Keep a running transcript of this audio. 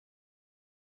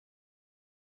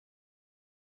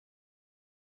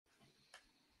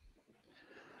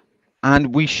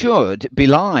And we should be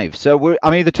live. So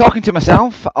I'm either talking to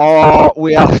myself or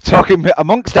we are talking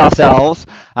amongst ourselves,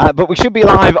 but we should be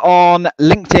live on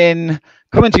LinkedIn,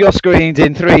 coming to your screens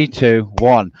in 3, 2,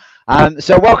 1.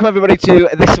 So welcome everybody to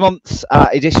this month's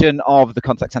edition of the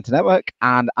Contact Center Network,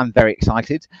 and I'm very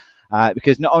excited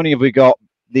because not only have we got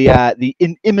the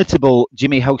inimitable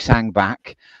Jimmy Hosang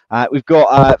back, we've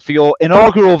got for your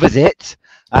inaugural visit,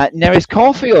 Neris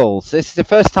Caulfield. This is the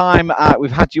first time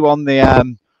we've had you on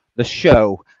the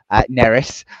show,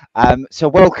 Neris. So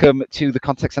welcome to the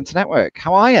Contact Center Network.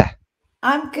 How are you?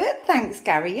 I'm good, thanks,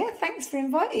 Gary. Yeah, thanks for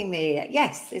inviting me.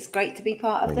 Yes, it's great to be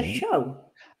part of the show.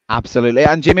 Absolutely.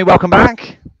 And Jimmy, welcome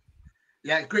back.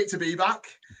 Yeah, great to be back.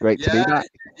 Great to be back.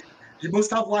 You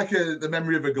must have like the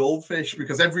memory of a goldfish,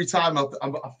 because every time I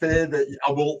fear that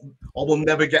I will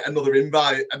never get another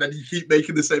invite, and then you keep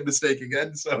making the same mistake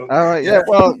again. So all right, yeah.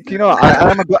 Well, you know,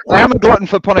 I am a glutton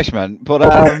for punishment, but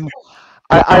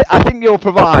I think you'll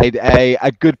provide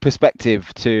a good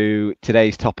perspective to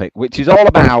today's topic, which is all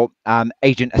about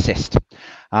Agent Assist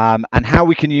and how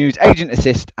we can use Agent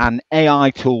Assist and AI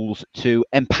tools to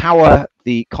empower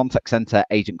the contact center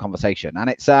agent conversation. And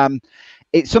it's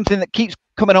something that keeps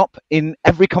coming up in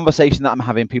every conversation that I'm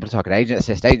having. People talking Agent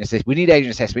Assist, Agent Assist. We need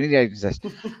Agent Assist. We need Agent Assist.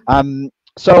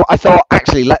 So I thought,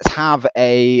 actually, let's have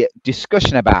a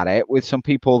discussion about it with some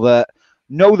people that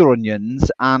know their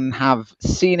onions and have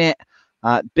seen it,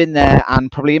 been there,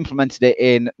 and probably implemented it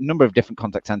in a number of different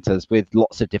contact centers with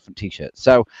lots of different t-shirts.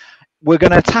 So we're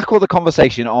going to tackle the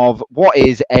conversation of what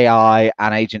is AI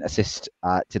and Agent Assist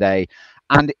today.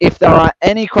 And if there are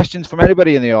any questions from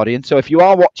anybody in the audience, so if you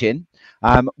are watching,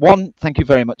 one, thank you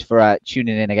very much for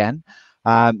tuning in again.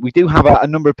 We do have a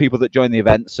number of people that join the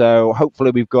event, so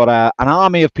hopefully we've got an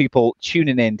army of people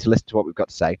tuning in to listen to what we've got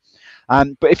to say.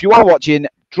 But if you are watching,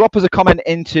 drop us a comment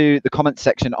into the comments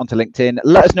section onto LinkedIn.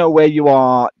 Let us know where you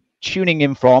are tuning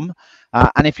in from.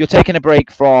 And if you're taking a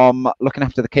break from looking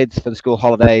after the kids for the school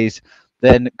holidays,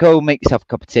 then go make yourself a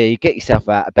cup of tea, get yourself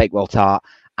a Bakewell tart,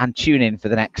 and tune in for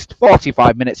the next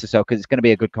 45 minutes or so, because it's going to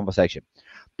be a good conversation.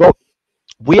 But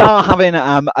we are having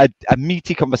a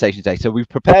meaty conversation today. So we've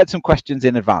prepared some questions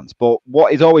in advance, but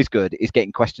what is always good is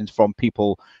getting questions from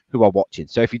people who are watching.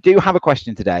 So if you do have a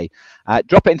question today,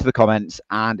 drop it into the comments,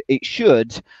 and it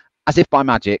should, as if by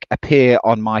magic, appear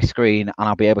on my screen, and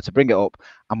I'll be able to bring it up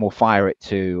and we'll fire it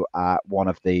to one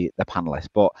of the panelists.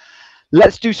 But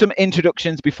let's do some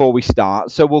introductions before we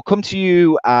start. So we'll come to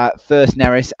you first,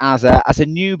 Neris, as a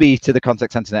newbie to the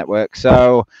Contact Center Network.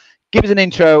 So give us an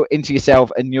intro into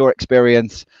yourself and your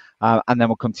experience, and then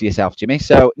we'll come to yourself, Jimmy.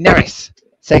 So Neris,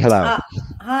 say hello.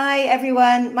 Hi,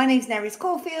 everyone. My name's Neris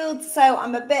Caulfield. So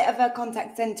I'm a bit of a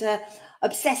contact center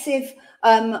obsessive.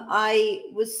 I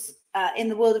was in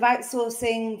the world of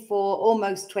outsourcing for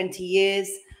almost 20 years,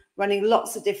 running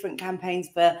lots of different campaigns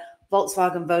for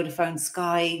Volkswagen, Vodafone,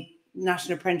 Sky,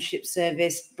 National Apprenticeship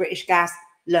Service, British Gas,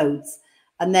 loads.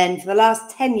 And then for the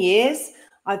last 10 years,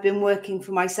 I've been working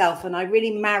for myself, and I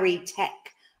really marry tech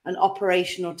and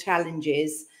operational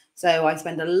challenges. So I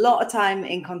spend a lot of time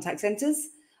in contact centers,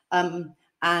 and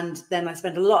then I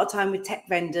spend a lot of time with tech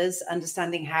vendors,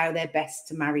 understanding how they're best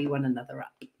to marry one another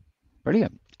up.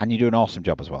 Brilliant. And you do an awesome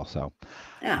job as well. So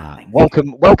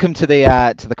welcome to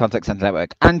the Contact Center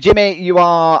Network. And Jimmy, you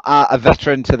are a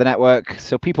veteran to the network,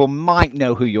 so people might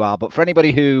know who you are. But for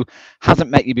anybody who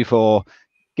hasn't met you before,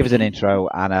 give us an intro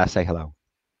and say hello.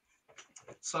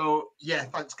 So yeah,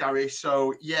 thanks, Gary.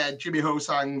 So yeah, Jimmy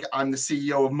Hosang. I'm the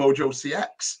CEO of Mojo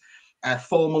CX,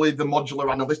 formerly the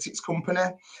Modular Analytics Company,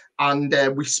 and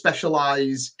we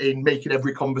specialize in making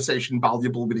every conversation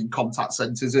valuable within contact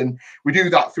centers, and we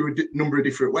do that through a number of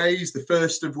different ways. The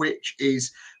first of which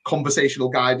is conversational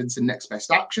guidance and next best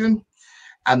action,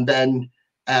 and then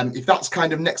if that's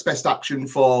kind of next best action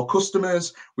for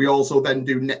customers, we also then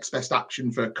do next best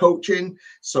action for coaching.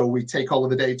 So we take all of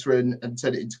the data and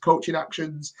turn it into coaching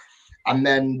actions. And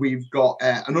then we've got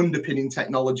an underpinning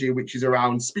technology, which is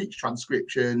around speech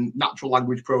transcription, natural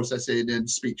language processing, and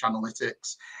speech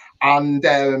analytics. And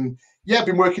I've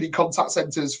been working in contact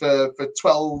centers for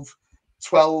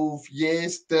 12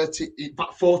 years, 30,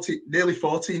 about 40, nearly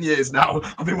 14 years now.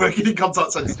 I've been working in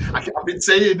contact centers. I've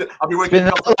been working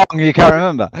in contact long, you can't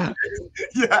remember.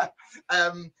 Yeah.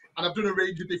 And I've done a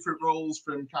range of different roles,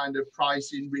 from kind of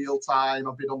pricing, real time.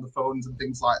 I've been on the phones and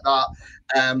things like that.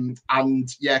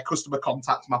 Customer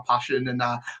contact's my passion, and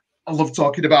I love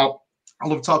talking about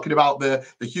the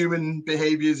human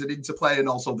behaviors and interplay, and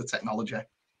also the technology.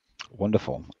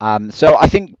 Wonderful. So I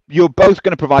think you're both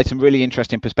going to provide some really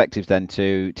interesting perspectives then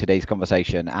to today's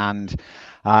conversation. And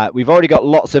We've already got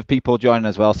lots of people joining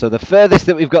as well. So the furthest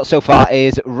that we've got so far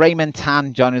is Raymond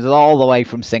Tan joining us all the way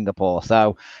from Singapore.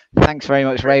 So thanks very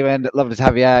much, Raymond. Lovely to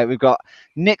have you. We've got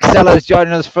Nick Sellers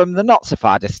joining us from the not so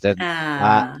far distant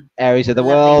areas of the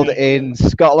world in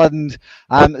Scotland.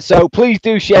 So please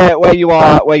do share where you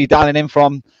are, where you're dialing in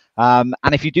from. And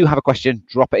if you do have a question,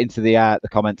 drop it into the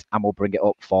comments and we'll bring it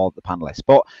up for the panelists.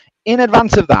 But in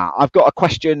advance of that, I've got a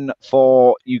question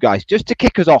for you guys just to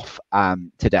kick us off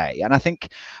today. And I think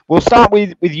we'll start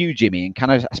with you, Jimmy, and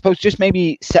kind of, I suppose, just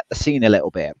maybe set the scene a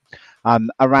little bit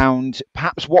around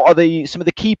perhaps what are some of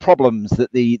the key problems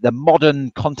that the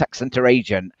modern contact center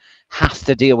agent has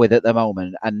to deal with at the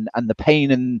moment, and the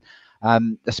pain and I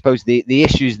suppose the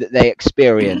issues that they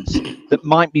experience that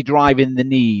might be driving the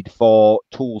need for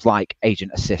tools like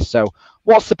Agent Assist. So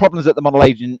what's the problems that the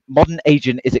modern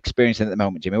agent is experiencing at the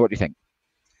moment, Jimmy? What do you think?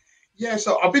 Yeah,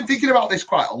 so I've been thinking about this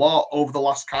quite a lot over the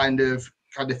last kind of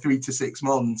 3 to 6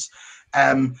 months.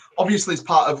 Obviously it's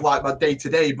part of like my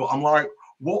day-to-day, but I'm like,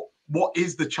 what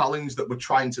is the challenge that we're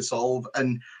trying to solve?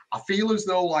 And I feel as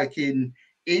though like in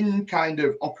kind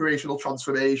of operational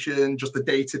transformation, just the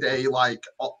day-to-day like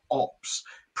ops,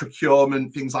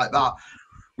 procurement, things like that,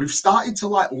 we've started to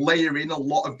like layer in a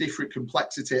lot of different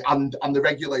complexity, and the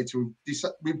regulator,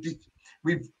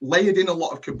 we've layered in a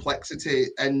lot of complexity,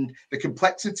 and the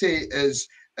complexity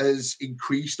has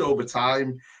increased over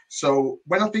time. So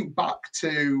when I think back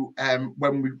to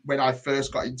when I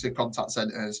first got into contact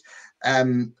centers,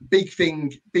 big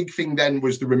thing then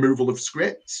was the removal of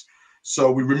scripts.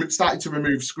 So we started to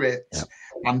remove scripts,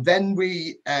 and then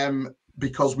we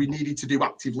because we needed to do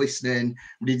active listening,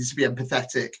 we needed to be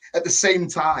empathetic. At the same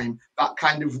time, that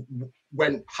kind of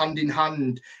went hand in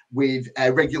hand with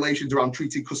regulations around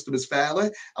treating customers fairly,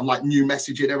 and like new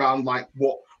messaging around like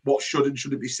what should and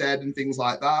shouldn't be said and things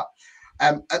like that.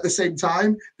 At the same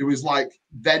time, there was like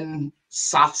then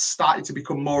SaaS started to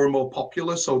become more and more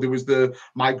popular. So there was the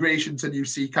migration to new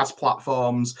CCaaS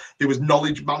platforms. There was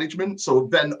knowledge management. So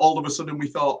then all of a sudden we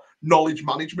thought knowledge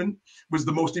management was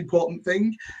the most important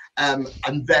thing.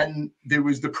 And then there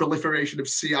was the proliferation of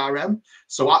CRM.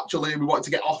 So actually we wanted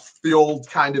to get off the old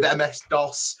kind of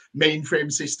MS-DOS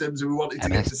mainframe systems, and we wanted to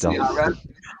get to CRM.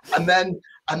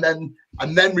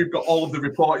 And then we've got all of the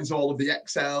reporting, so all of the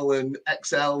Excel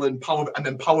and Power, and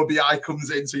then Power BI comes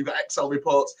in. So you've got Excel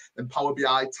reports, then Power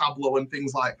BI, Tableau, and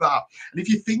things like that. And if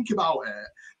you think about it,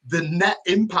 the net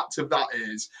impact of that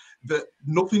is that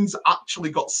nothing's actually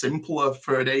got simpler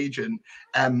for an agent.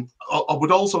 I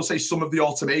would also say some of the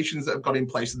automations that have got in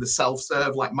place and the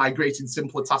self-serve, like migrating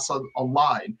simpler tasks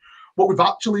online, what we've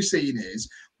actually seen is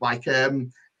like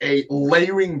a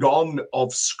layering on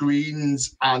of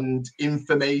screens and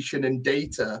information and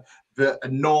data that a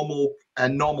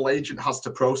normal agent has to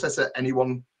process at any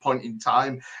one point in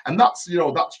time. And that's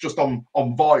just on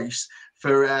voice.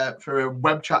 For a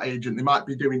web chat agent, they might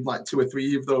be doing like 2 or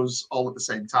 3 of those all at the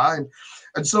same time.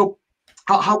 And so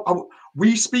how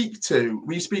we speak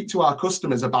to our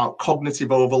customers about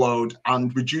cognitive overload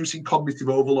and reducing cognitive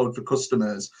overload for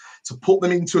customers to put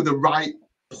them into the right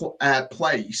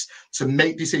place to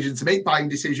make decisions, to make buying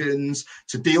decisions,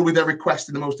 to deal with their request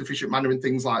in the most efficient manner and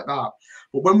things like that.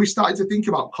 But when we started to think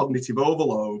about cognitive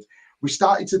overload, we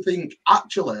started to think,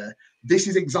 actually, this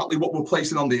is exactly what we're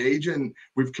placing on the agent.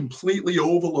 We've completely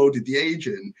overloaded the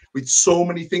agent with so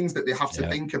many things that they have to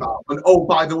think about. And oh,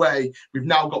 by the way, we've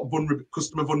now got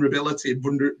customer vulnerability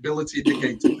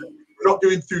indicators. We're not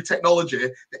doing through technology.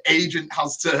 The agent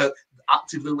has to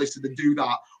actively listen and do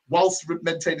that whilst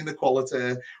maintaining the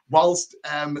quality, whilst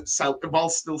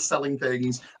still selling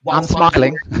things, whilst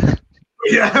smiling.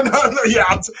 and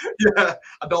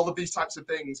all of these types of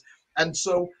things. And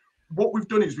so what we've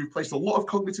done is we've placed a lot of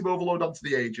cognitive overload onto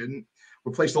the agent.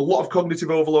 We've placed a lot of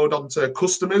cognitive overload onto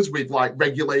customers with like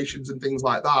regulations and things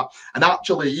like that. And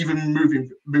actually, even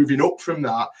moving up from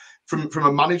that, from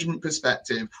a management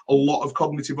perspective, a lot of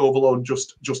cognitive overload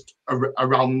just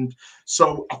around.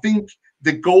 So I think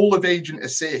the goal of Agent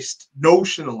Assist,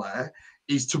 notionally,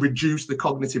 is to reduce the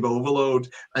cognitive overload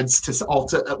and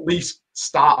to at least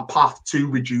start a path to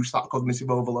reduce that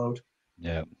cognitive overload.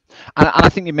 Yeah, and I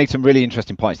think you made some really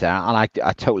interesting points there, and I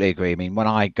totally agree. I mean, when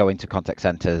I go into contact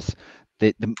centers,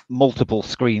 the multiple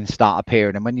screens start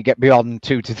appearing, and when you get beyond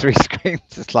 2 to 3 screens,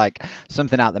 it's like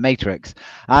something out of the Matrix.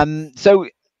 So,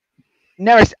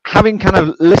 Neris, having kind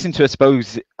of listened to, I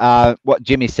suppose, what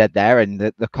Jimmy said there, and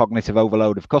the cognitive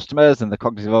overload of customers and the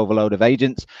cognitive overload of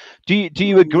agents, do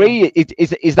you agree?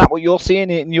 Is that what you're seeing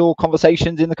in your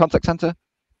conversations in the contact center?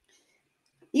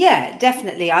 Yeah,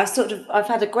 definitely. I've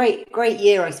had a great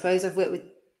year, I suppose. I've worked with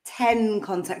 10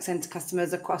 contact center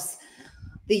customers across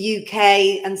the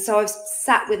UK. And so I've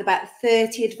sat with about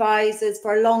 30 advisors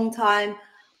for a long time.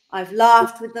 I've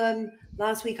laughed with them.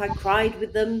 Last week I cried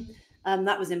with them.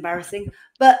 That was embarrassing.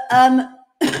 But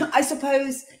I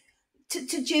suppose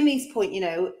to Jimmy's point, you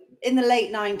know, in the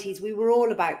late 90s, we were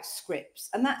all about scripts,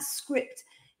 and that script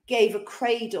gave a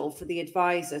cradle for the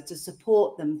advisor to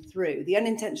support them through. The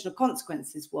unintentional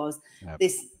consequences was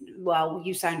this, well,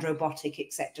 you sound robotic,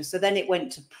 etc. So then it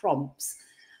went to prompts.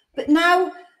 But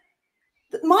now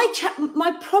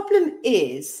my problem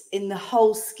is, in the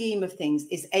whole scheme of things,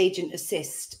 is agent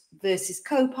assist versus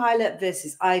co-pilot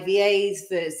versus IVAs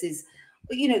versus,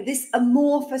 you know, this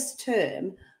amorphous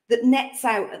term that nets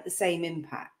out at the same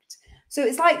impact. So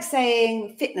it's like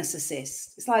saying fitness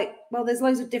assist. It's like, well, there's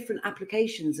loads of different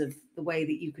applications of the way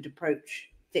that you could approach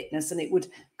fitness, and it would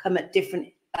come at different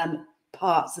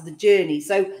parts of the journey.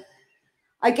 So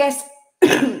I guess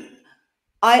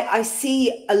I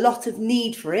see a lot of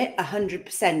need for it,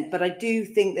 100%, but I do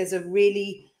think there's a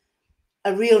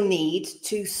real need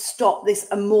to stop this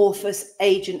amorphous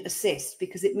agent assist,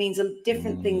 because it means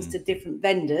different things to different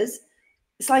vendors.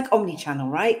 It's like omni-channel,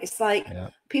 right? It's like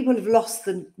people have lost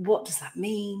what does that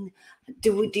mean?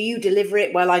 Do you deliver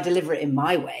it? Well, I deliver it in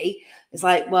my way. It's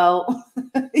like, well,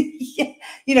 yeah,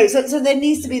 you know, so there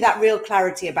needs to be that real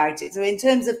clarity about it. So in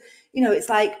terms of, you know, it's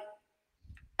like,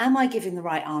 am I giving the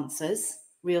right answers?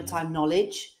 Real-time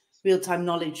knowledge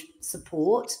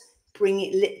support,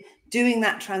 doing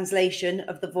that translation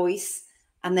of the voice,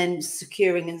 and then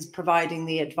securing and providing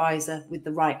the advisor with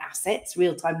the right assets,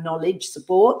 real-time knowledge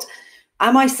support.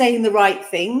 Am I saying the right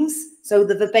things? So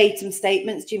the verbatim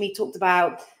statements Jimmy talked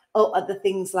about, other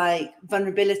things like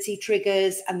vulnerability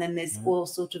triggers, and then there's all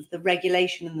sort of the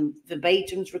regulation and the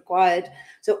verbatims required.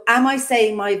 So am I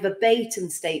saying my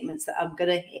verbatim statements that I'm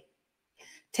going to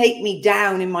take me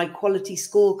down in my quality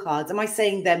scorecards? Am I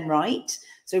saying them right?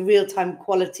 So real-time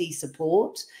quality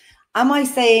support. Am I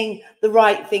saying the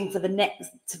right thing for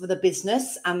the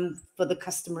business and for the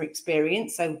customer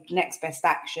experience? So next best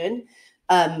action.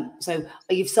 So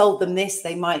you've sold them this,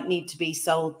 they might need to be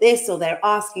sold this, or they're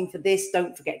asking for this.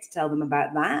 Don't forget to tell them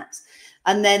about that.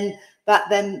 And then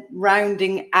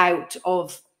rounding out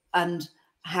of, and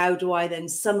how do I then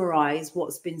summarize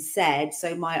what's been said,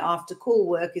 so my after call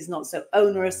work is not so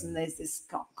onerous and there's this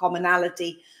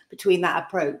commonality between that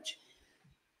approach.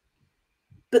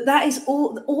 But that is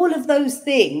all of those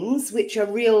things, which are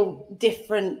real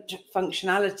different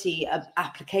functionality of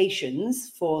applications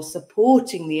for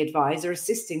supporting the advisor,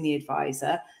 assisting the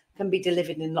advisor, can be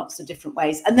delivered in lots of different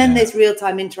ways. And then there's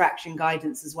real-time interaction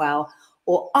guidance as well,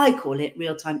 or I call it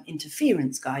real-time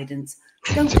interference guidance.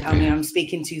 Don't tell me I'm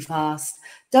speaking too fast.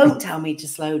 Don't tell me to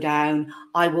slow down.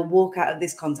 I will walk out of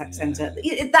this contact center.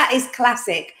 That is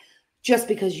classic. Just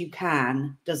because you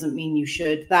can doesn't mean you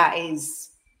should. That is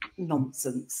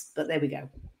nonsense, but there we go.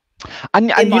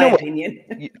 And in you my know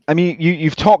opinion. I mean,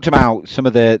 you've talked about some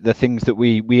of the things that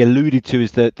we alluded to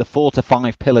as the 4 to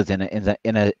 5 pillars in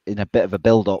a bit of a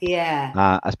build up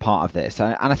as part of this,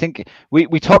 and I think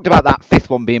we talked about that fifth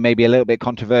one being maybe a little bit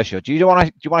controversial. Do you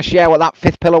want to share what that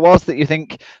fifth pillar was, that you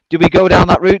think, do we go down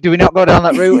that route, do we not go down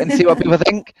that route, and see what people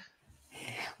think?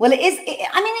 Well, it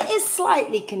is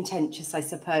slightly contentious, I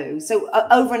suppose. So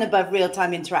over and above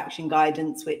real-time interaction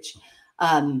guidance, which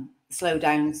slow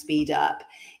down, speed up,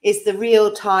 is the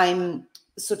real-time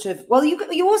sort of, well,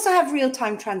 you also have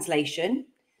real-time translation.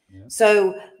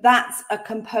 So that's a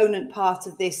component part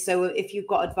of this. So if you've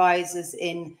got advisors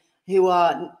who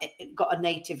are got a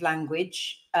native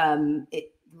language,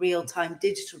 real-time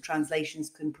digital translations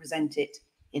can present it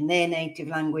in their native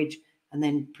language and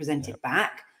then present it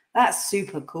back. That's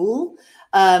super cool.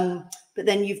 But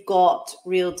then you've got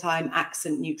real-time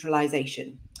accent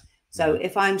neutralization. So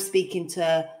if I'm speaking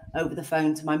over the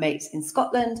phone to my mates in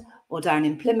Scotland or down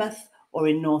in Plymouth or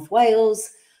in North Wales,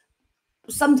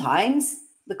 sometimes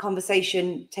the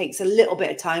conversation takes a little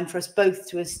bit of time for us both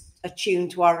to attune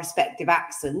to our respective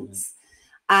accents.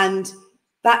 And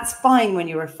that's fine when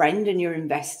you're a friend and you're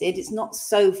invested. It's not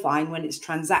so fine when it's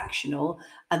transactional,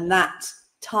 and that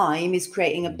time is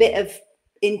creating a bit of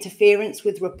interference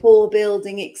with rapport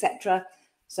building, etc.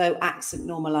 So accent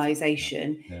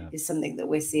normalization is something that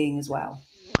we're seeing as well.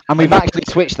 And we've actually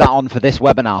switched that on for this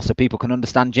webinar so people can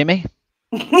understand Jimmy.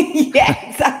 Yeah,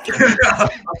 exactly. I'm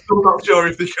still not sure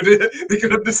if they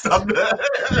could understand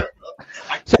that.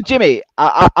 So Jimmy,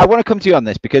 I want to come to you on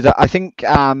this, because I think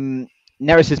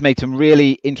Neris has made some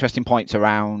really interesting points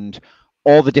around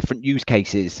all the different use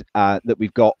cases that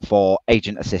we've got for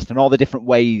agent assist, and all the different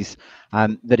ways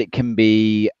that it can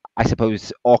be, I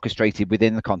suppose, orchestrated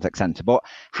within the contact center. But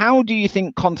how do you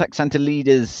think contact center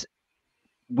leaders,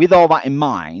 with all that in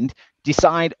mind,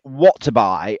 decide what to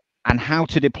buy and how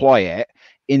to deploy it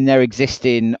in their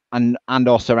existing and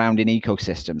or surrounding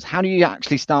ecosystems? How do you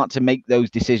actually start to make those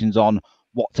decisions on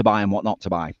what to buy and what not to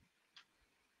buy?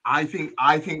 I think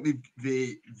I think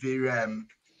they're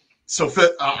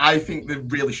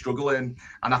really struggling,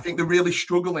 and I think they're really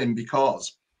struggling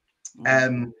because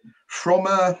from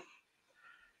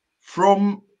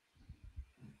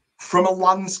a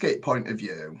landscape point of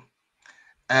view,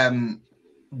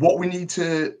 what we need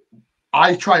to,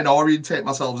 I try and orientate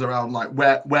myself around like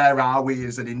where are we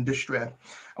as an industry,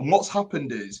 and what's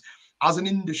happened is, as an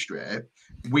industry,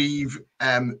 we've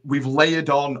layered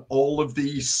on all of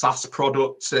these SaaS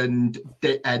products and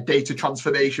data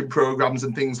transformation programs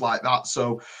and things like that.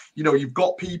 So, you know, you've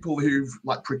got people who've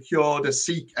like procured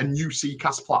a new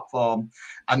CCaaS platform,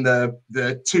 and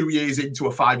they're 2 years into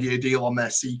a 5-year deal on their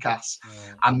CCaaS,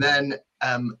 and then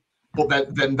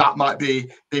but then that might be,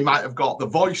 they might have got the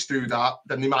voice through that,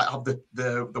 then they might have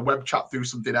the web chat through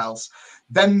something else.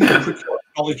 Then they procure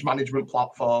a knowledge management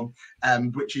platform,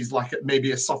 which is like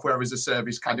maybe a software as a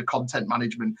service kind of content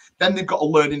management. Then they've got a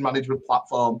learning management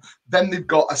platform. Then they've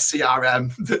got a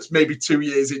CRM that's maybe 2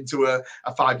 years into a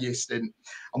 5-year stint.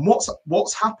 And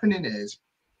what's happening is,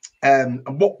 and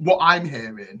what I'm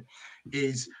hearing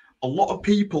is, a lot of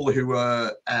people who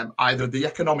are either the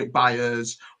economic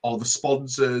buyers or the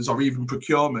sponsors or even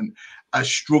procurement are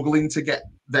struggling to get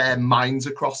their minds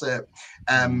across it.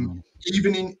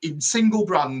 Even in single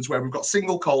brands where we've got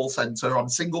single call center on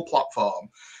single platform,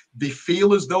 they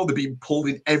feel as though they're being pulled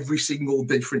in every single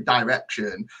different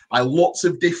direction by lots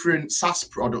of different SaaS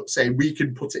products saying we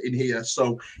can put it in here.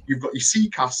 So you've got your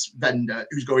CCaaS vendor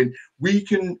who's going, we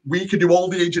can do all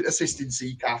the agent assist in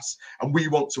CCaaS and we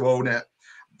want to own it.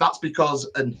 That's because,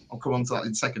 and I'll come on to that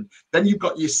in a second. Then you've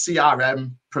got your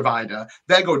CRM provider.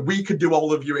 They're going, we can do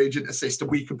all of your agent assist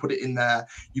and we can put it in there.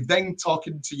 You're then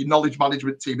talking to your knowledge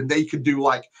management team and they can do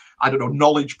like, I don't know,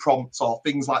 knowledge prompts or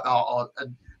things like that,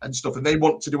 and stuff, and they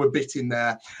want to do a bit in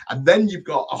there. And then you've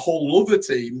got a whole other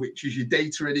team, which is your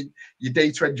data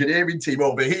engineering team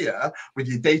over here, with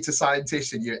your data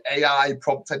scientists and your AI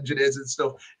prompt engineers and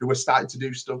stuff, who are starting to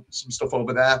do some stuff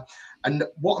over there. And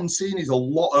what I'm seeing is a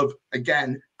lot of,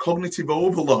 again, cognitive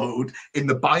overload in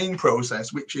the buying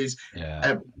process, which is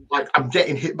like I'm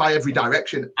getting hit by every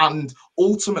direction. And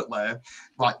ultimately,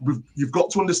 like you've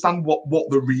got to understand what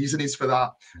the reason is for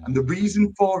that. And the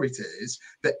reason for it is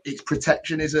that it's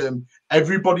protectionism.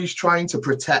 Everybody's trying to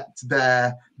protect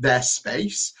their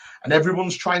space, and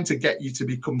everyone's trying to get you to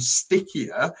become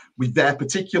stickier with their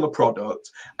particular product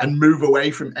and move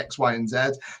away from X, Y, and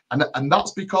Z. And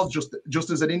that's because just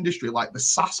as an industry, like the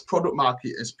SaaS product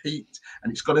market has peaked,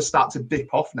 and it's going to start to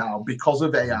dip off now because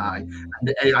of AI and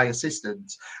the AI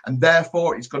assistants. And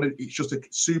therefore it's just a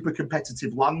super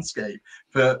competitive landscape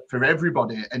for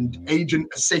everybody. And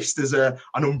agent assist as an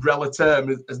umbrella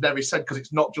term, as Nery said, because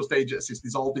it's not just agent assist,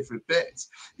 there's all different bits,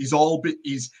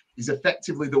 is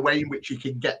effectively the way in which you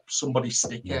can get somebody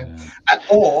sticking,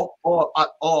 or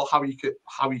how you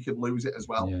could lose it as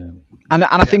well. And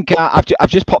I think I've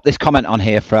just popped this comment on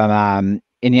here from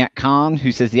Inyak Khan,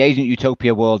 who says the agent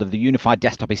utopia world of the unified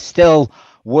desktop is still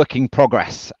work in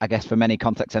progress, I guess, for many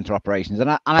contact center operations.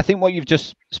 And I think what you've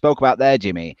just spoke about there,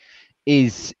 Jimmy,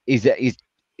 is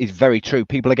very true.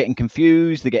 People are getting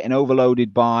confused, they're getting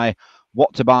overloaded by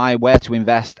what to buy, where to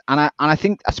invest. And I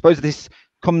suppose this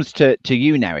comes to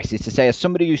you, Neris, is to say, as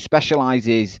somebody who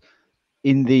specializes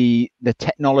in the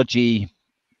technology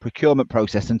procurement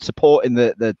process and supporting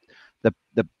the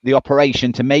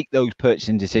operation to make those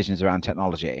purchasing decisions around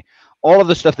technology, all of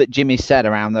the stuff that Jimmy said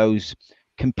around those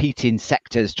competing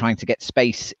sectors trying to get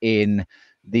space in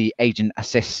the agent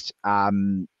assist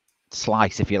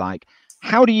slice, if you like,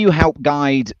 how do you help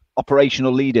guide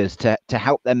operational leaders to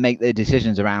help them make their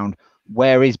decisions around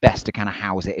where is best to kind of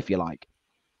house it, if you like?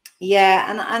 Yeah,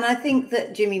 and I think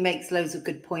that Jimmy makes loads of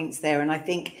good points there, and I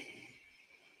think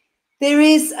there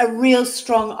is a real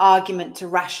strong argument to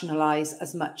rationalize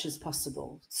as much as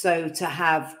possible. So to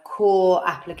have core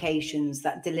applications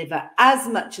that deliver as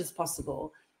much as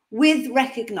possible, with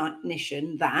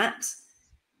recognition that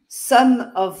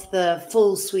some of the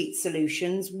full suite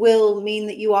solutions will mean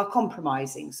that you are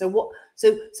compromising. So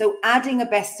adding a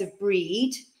best of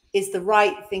breed is the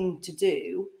right thing to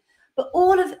do. But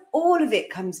all of it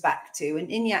comes back to, and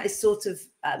Inyak is sort of,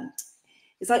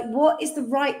 it's like, what is the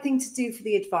right thing to do for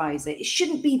the advisor? It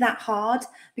shouldn't be that hard,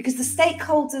 because the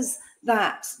stakeholders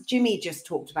that Jimmy just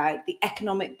talked about, the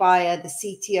economic buyer, the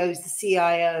CTOs, the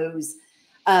CIOs,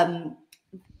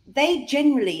 they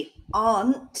generally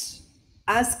aren't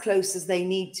as close as they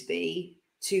need to be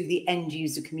to the end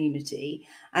user community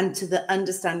and to the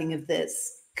understanding of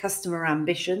this customer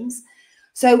ambitions.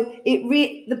 So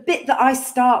the bit that I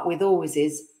start with always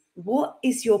is, what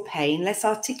is your pain? Let's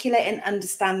articulate and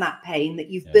understand that pain that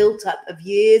you've built up of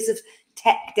years of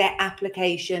tech debt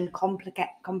application,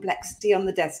 complexity on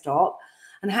the desktop.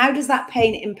 And how does that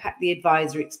pain impact the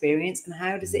advisor experience? And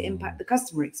how does it impact the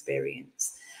customer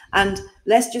experience? And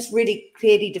let's just really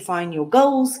clearly define your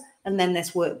goals, and then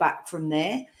let's work back from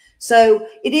there. So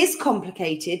it is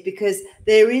complicated because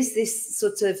there is this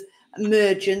sort of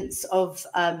emergence of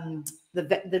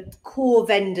the core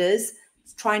vendors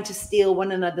trying to steal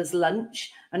one another's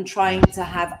lunch and trying to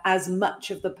have as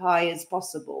much of the pie as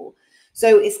possible.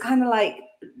 So it's kind of like,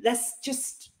 let's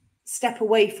just step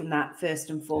away from that first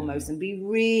and foremost and be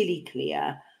really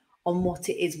clear on what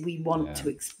it is we want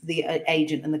to the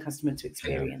agent and the customer to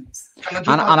experience. Can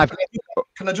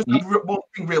I just add one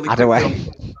thing really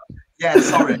quickly? Yeah,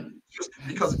 sorry. Just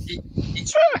because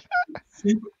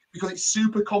it's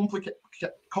super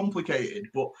complicated,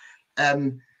 but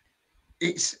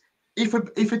it's if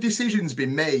a decision's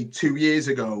been made 2 years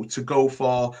ago to go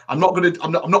for, I'm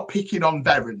not picking on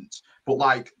Verint, but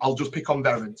like I'll just pick on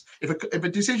Verint. If a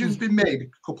decision's been made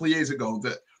a couple of years ago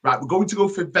that we're going to go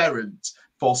for Verint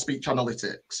for speech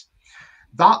analytics,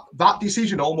 that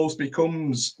decision almost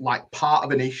becomes like part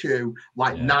of an issue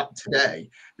not today,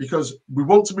 because we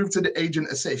want to move to the agent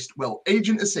assist. Well,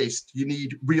 agent assist, you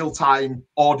need real-time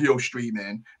audio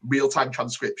streaming, real-time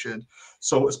transcription.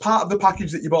 So as part of the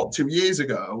package that you bought 2 years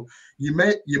ago, you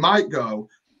might go,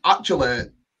 actually,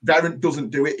 Verint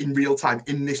doesn't do it in real time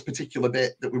in this particular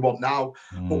bit that we want now.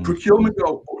 But procurement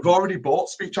go, we've already bought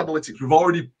speech analytics.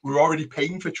 We're already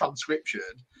paying for transcription.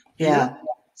 Yeah.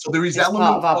 So there is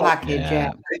elements part of our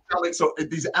package. So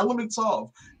these elements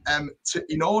of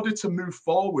in order to move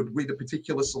forward with a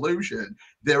particular solution,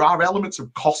 there are elements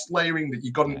of cost layering that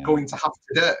you're going to have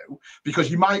to do, because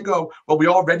you might go, well, we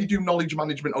already do knowledge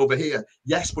management over here.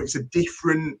 Yes, but it's a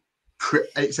different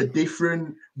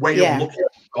way of looking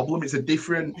at the problem. It's a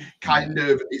different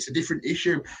it's a different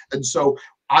issue. And so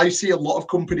I see a lot of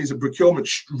companies and procurement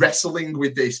wrestling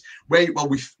with this. Wait, well,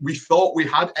 we thought we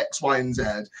had X, Y, and Z,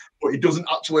 but it doesn't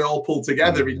actually all pull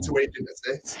together into agent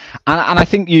assist. And I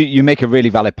think you make a really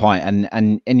valid point,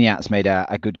 and Inyat's made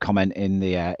a good comment in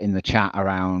the chat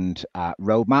around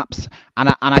roadmaps,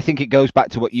 and I think it goes back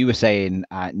to what you were saying,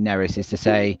 Neris, is to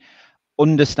say,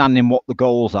 understanding what the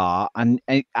goals are, and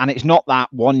it's not that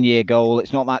 1 year goal,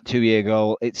 it's not that 2 year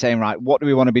goal, it's saying, right, what do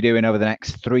we want to be doing over the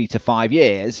next 3 to 5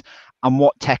 years, and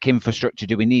what tech infrastructure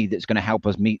do we need that's going to help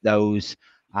us meet those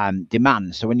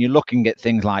demands. So when you're looking at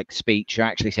things like speech, you're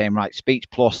actually saying, right, speech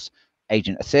plus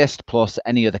agent assist plus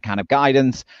any other kind of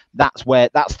guidance, that's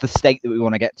the state that we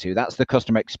want to get to, that's the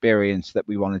customer experience that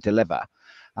we want to deliver.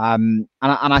 And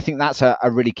I think that's a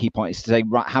really key point, is to say,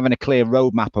 right, having a clear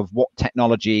roadmap of what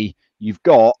technology you've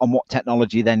got and what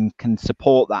technology then can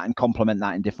support that and complement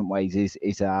that in different ways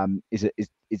is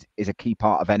a key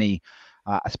part of any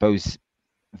I suppose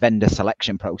vendor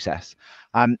selection process.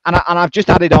 And I've just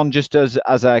added on, just as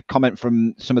a comment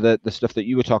from some of the stuff that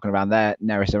you were talking around there,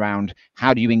 Neris, around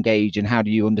how do you engage and how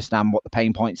do you understand what the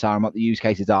pain points are and what the use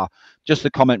cases are. Just a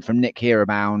comment from Nick here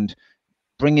around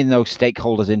bringing those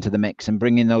stakeholders into the mix and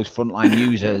bringing those frontline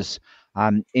users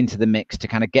into the mix to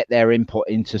kind of get their input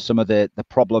into some of the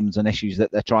problems and issues that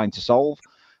they're trying to solve.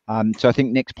 So I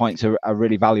think Nick's point's a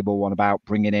really valuable one about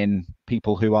bringing in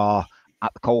people who are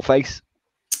at the coalface.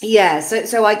 Yeah,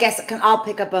 so I guess I'll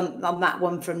pick up on that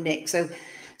one from Nick. So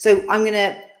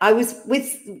I was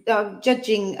with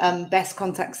judging best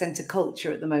contact center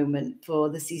culture at the moment for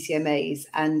the CCMAs,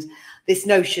 and this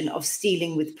notion of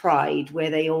stealing with pride, where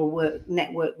they all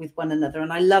network with one another,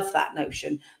 and I love that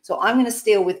notion. So I'm going to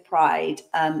steal with pride,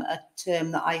 a term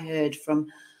that I heard from.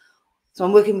 So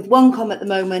I'm working with OneCom at the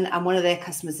moment, and one of their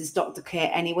customers is Dr.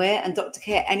 Care Anywhere, and Dr.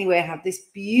 Care Anywhere have this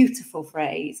beautiful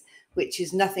phrase, which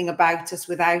is nothing about us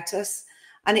without us.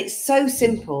 And it's so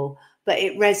simple, but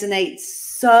it resonates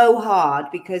so hard,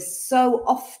 because so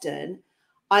often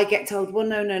I get told, well,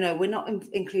 no, we're not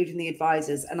including the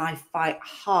advisors. And I fight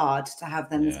hard to have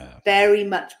them as very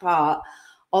much part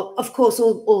of course,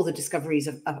 all the discoveries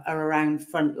are around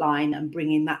frontline and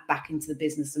bringing that back into the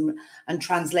business and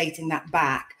translating that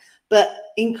back, but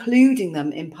including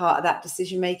them in part of that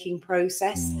decision-making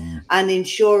process and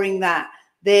ensuring that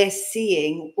they're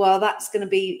seeing, well, that's going to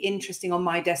be interesting on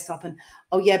my desktop, and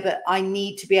oh yeah, but I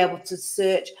need to be able to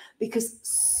search, because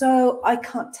so I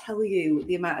can't tell you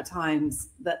the amount of times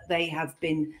that they have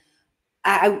been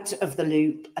out of the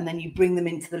loop, and then you bring them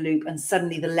into the loop and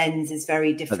suddenly the lens is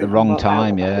very different at the wrong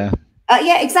time. Yeah,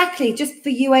 exactly. Just for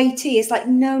UAT, it's like,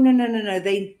 no,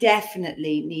 they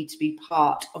definitely need to be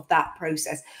part of that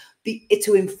process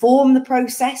to inform the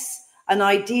process, and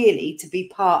ideally to be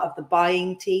part of the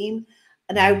buying team.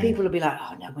 And now people will be like,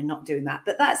 oh no, we're not doing that.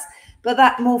 But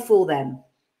that more for them.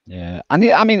 Yeah, and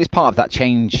I mean, it's part of that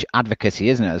change advocacy,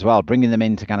 isn't it, as well? Bringing them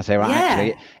in to kind of say, right,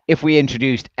 actually, if we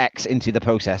introduced X into the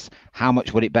process, how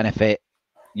much would it benefit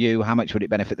you? How much would it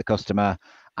benefit the customer?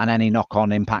 And any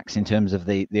knock-on impacts in terms of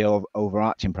the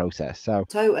overarching process. So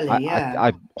totally,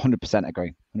 I 100%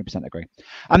 agree. 100% agree.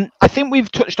 I think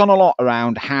we've touched on a lot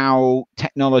around how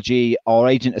technology or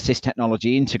agent assist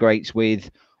technology integrates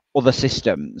with other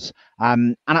systems,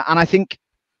 and I think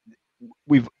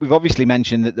we've obviously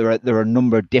mentioned that there are a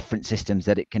number of different systems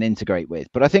that it can integrate with.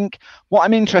 But I think what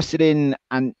I'm interested in,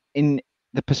 and in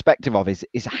the perspective of, is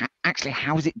actually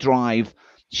how does it drive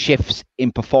shifts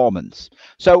in performance?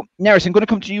 So Neris, I'm going to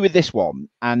come to you with this one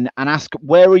and ask,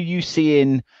 where are you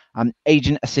seeing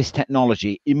agent assist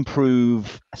technology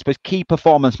improve, I suppose, key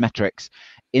performance metrics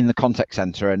in the contact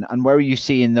center, and where are you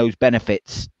seeing those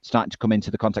benefits starting to come into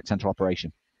the contact center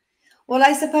operation? Well,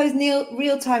 I suppose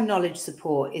real-time knowledge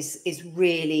support is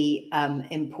really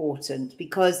important,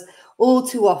 because all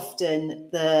too often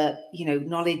the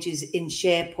knowledge is in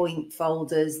SharePoint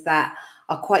folders that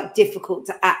are quite difficult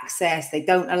to access. They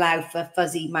don't allow for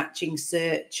fuzzy matching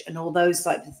search and all those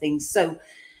types of things. So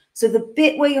the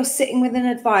bit where you're sitting with an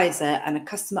advisor and a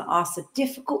customer asks a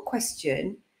difficult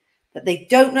question that they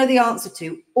don't know the answer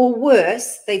to, or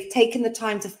worse, they've taken the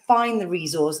time to find the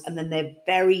resource and then they're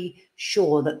very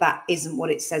sure that that isn't what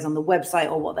it says on the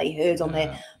website or what they heard on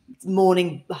their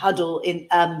morning huddle in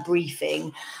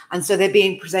briefing, and so they're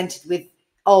being presented with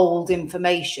old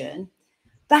information.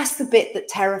 That's the bit that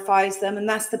terrifies them, and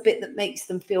that's the bit that makes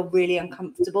them feel really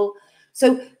uncomfortable.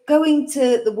 So going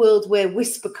to the world where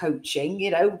whisper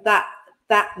coaching,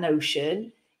 that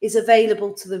notion is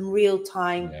available to them real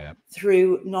time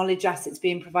through knowledge assets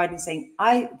being provided, saying,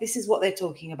 this is what they're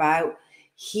talking about.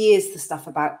 Here's the stuff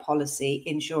about policy,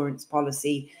 insurance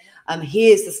policy.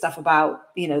 Here's the stuff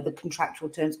about, the contractual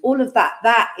terms, all of that.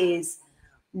 That is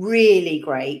really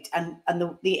great. And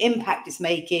the impact it's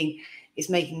making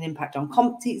an impact on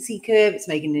competency curve. It's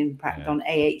making an impact on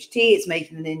AHT. It's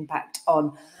making an impact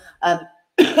on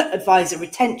advisor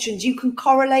retentions. You can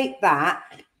correlate that,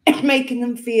 making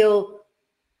them feel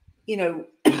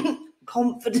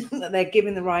confident that they're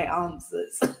giving the right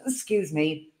answers. Excuse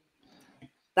me.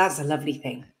 That's a lovely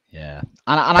thing. Yeah,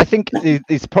 and I think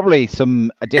there's probably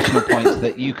some additional points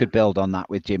that you could build on that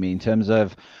with Jimmy, in terms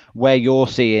of where you're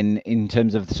seeing, in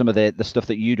terms of some of the stuff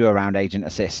that you do around agent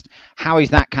assist. How is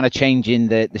that kind of changing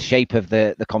the shape of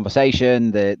the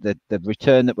conversation, the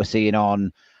return that we're seeing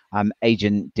on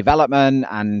agent development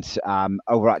and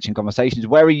overarching conversations?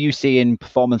 Where are you seeing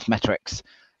performance metrics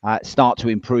start to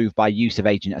improve by use of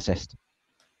agent assist?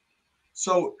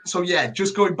 So yeah,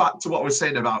 just going back to what I was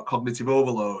saying about cognitive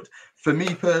overload. For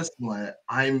me personally,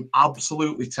 I'm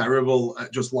absolutely terrible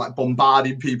at just like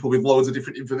bombarding people with loads of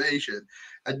different information.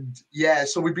 And yeah,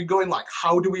 so we've been going like,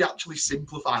 how do we actually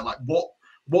simplify? Like,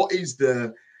 what is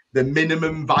the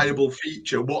minimum viable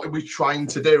feature? What are we trying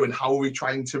to do, and how are we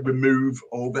trying to remove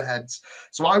overheads?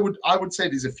 So I would say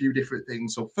there's a few different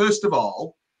things. So first of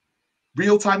all,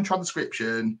 real-time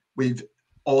transcription with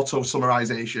auto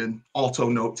summarization, auto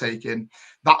note taking.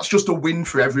 That's just a win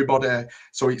for everybody.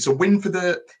 So it's a win for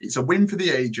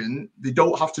the agent. They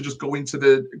don't have to just go into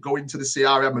the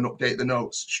CRM and update the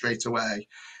notes straight away.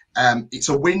 It's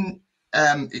a win.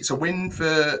 It's a win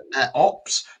for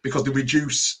ops, because they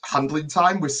reduce handling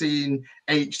time. We're seeing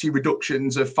AHT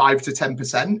reductions of 5 to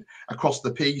 10% across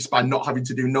the piece by not having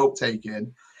to do note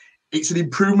taking. It's an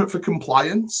improvement for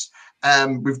compliance.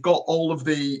 We've got all of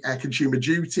the consumer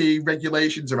duty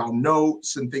regulations around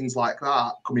notes and things like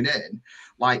that coming in.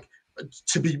 Like,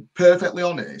 to be perfectly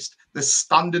honest, the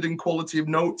standard and quality of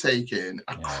note taking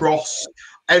across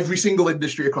every single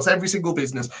industry, across every single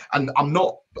business, and I'm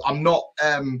not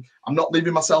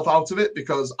leaving myself out of it,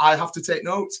 because I have to take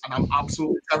notes and I'm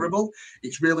absolutely terrible.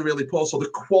 It's really, really poor. So the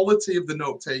quality of the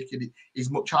note taking is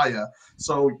much higher.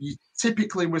 So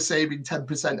typically we're saving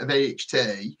 10% of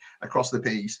AHT across the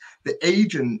piece. The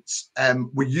agents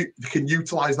can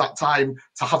utilize that time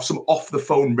to have some off the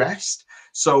phone rest.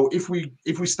 So if we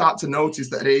start to notice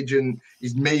that an agent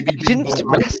is maybe being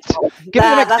rest.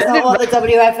 That's not what the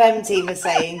WFM team is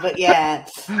saying, but yeah,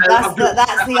 that's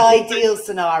the ideal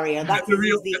scenario. That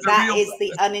is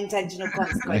the unintentional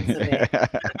consequence of it.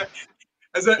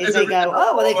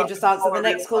 They can just answer the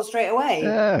next call straight away.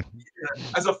 Yeah.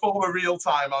 As a former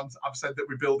real-time, I've said that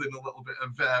we're building a little bit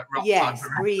of rap time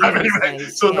for anyway.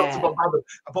 So not to bombard them.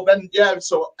 But then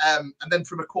and then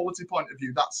from a quality point of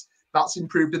view, that's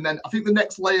improved. And then I think the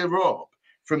next layer up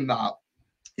from that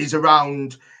is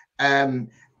around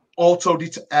auto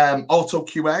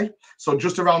QA. So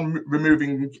just around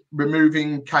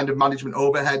removing kind of management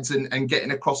overheads and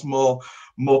getting across more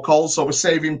calls. So we're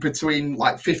saving between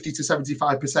like 50 to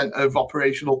 75% of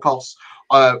operational costs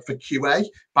for QA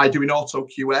by doing auto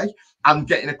QA and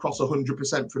getting across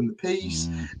 100% from the piece.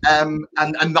 And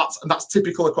that's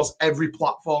typical across every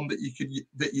platform that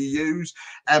you use.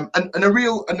 And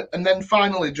then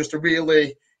finally, just a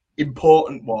really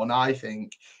important one, I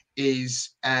think,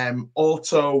 is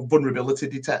auto vulnerability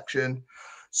detection.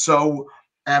 So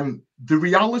the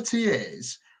reality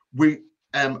is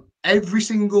every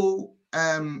single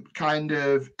kind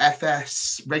of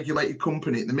FS regulated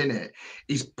company at the minute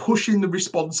is pushing the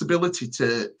responsibility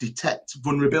to detect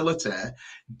vulnerability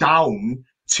down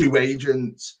to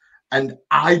agents. And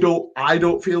I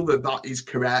don't feel that is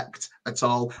correct at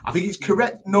all. I think it's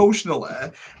correct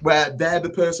notionally, where they're the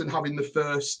person having the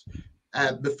first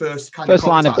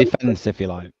line of defense, if you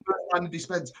like. First line of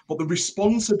defense, but the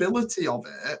responsibility of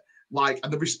it,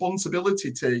 and the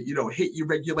responsibility to, hit your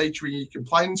regulatory and your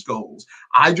compliance goals.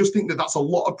 I just think that that's a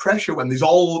lot of pressure when there's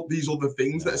all these other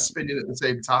things that are spinning at the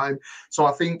same time. So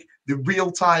I think the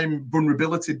real-time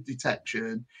vulnerability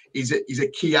detection is a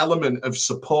key element of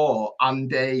support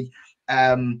and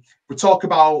we talk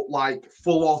about like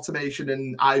full automation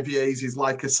and IVAs is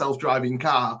like a self-driving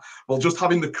car. Well, just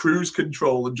having the cruise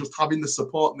control and just having the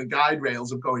support and the guide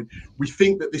rails of going, we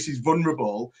think that this is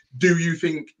vulnerable. Do you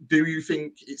think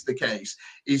it's the case?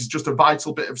 Is just a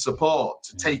vital bit of support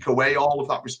to take away all of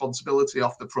that responsibility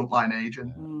off the frontline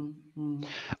agent.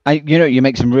 You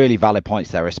make some really valid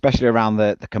points there, especially around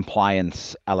the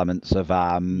compliance elements of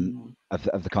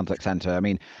the contact center. I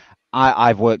mean,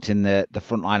 I've worked in the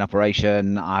frontline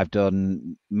operation. I've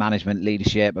done management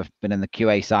leadership. I've been in the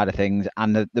QA side of things.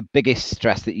 And the biggest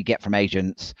stress that you get from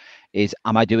agents is,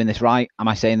 am I doing this right? Am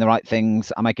I saying the right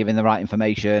things? Am I giving the right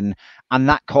information? And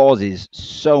that causes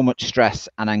so much stress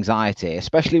and anxiety,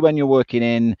 especially when you're working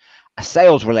in a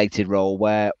sales related role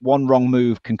where one wrong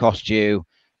move can cost you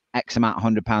X amount,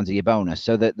 £100 of your bonus.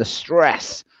 So that the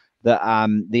stress that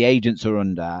the agents are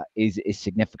under is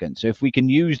significant. So if we can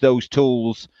use those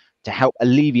tools to help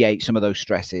alleviate some of those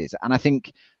stresses. And I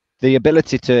think the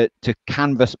ability to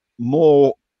canvas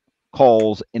more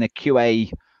calls in a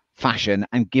QA fashion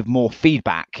and give more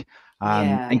feedback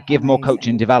and give more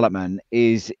coaching development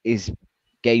is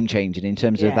game changing in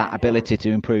terms of that ability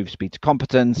to improve speed to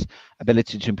competence,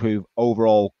 ability to improve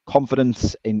overall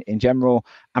confidence in general,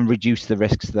 and reduce the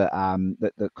risks that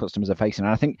that customers are facing.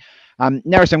 And I think,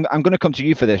 Neris, I'm going to come to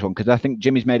you for this one, because I think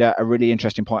Jimmy's made a really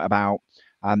interesting point about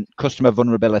customer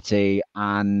vulnerability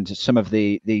and some of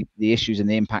the issues and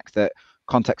the impacts that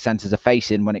contact centers are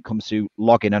facing when it comes to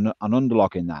logging and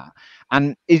underlogging that.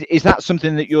 And is that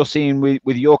something that you're seeing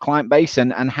with your client base,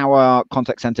 and how are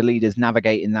contact center leaders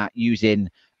navigating that using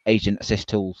agent assist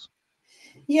tools?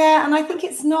 Yeah, and I think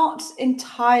it's not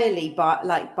entirely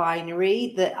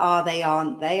binary that are they,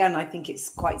 aren't they? And I think it's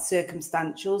quite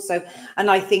circumstantial. So, and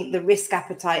I think the risk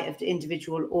appetite of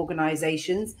individual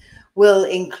organizations will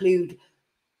include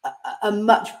a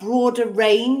much broader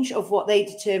range of what they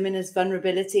determine as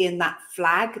vulnerability, and that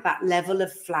level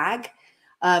of flag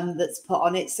that's put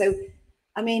on it. So,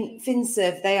 I mean,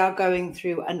 FinServ, they are going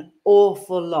through an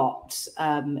awful lot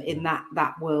in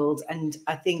that world. And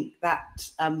I think that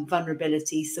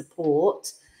vulnerability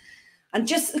support, and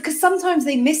just because sometimes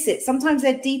they miss it, sometimes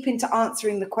they're deep into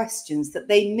answering the questions that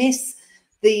they miss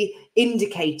the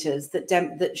indicators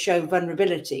that show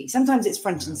vulnerability. Sometimes it's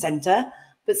front and center,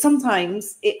 but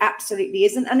sometimes it absolutely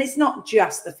isn't. And it's not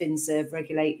just the FinServ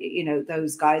regulator,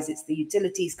 those guys, it's the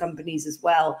utilities companies as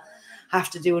well,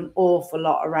 have to do an awful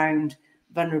lot around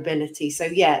vulnerability. So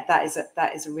yeah, that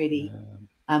is a really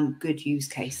good use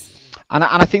case. And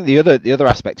I think the other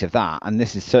aspect of that, and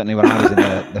this is certainly when I was in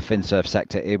the FinServ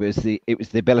sector, it was the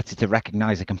ability to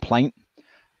recognize a complaint.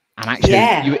 And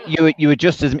actually, you were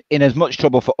just in as much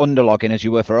trouble for underlogging as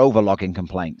you were for overlogging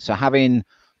complaints. So having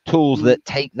tools that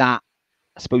take that,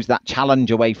 I suppose, that challenge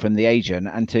away from the agent,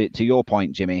 and to your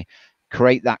point, Jimmy,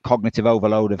 create that cognitive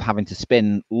overload of having to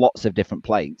spin lots of different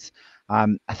plates.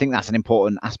 I think that's an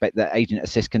important aspect that Agent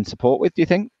Assist can support with. Do you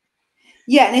think?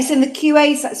 Yeah, and it's in the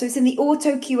QA side. So it's in the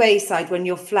auto QA side when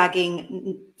you're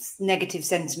flagging negative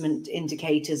sentiment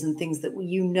indicators and things that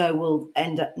will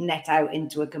end up net out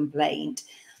into a complaint.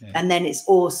 Yeah. And then it's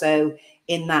also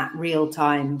in that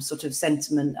real-time sort of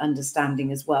sentiment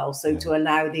understanding as well. So to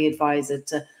allow the advisor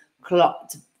to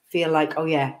feel like, oh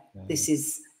yeah, this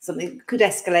is something that could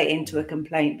escalate into a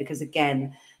complaint, because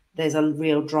again, there's a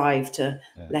real drive to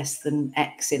less than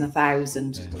X in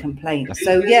 1,000 complaints.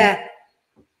 So yeah.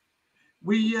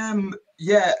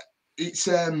 it's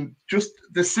just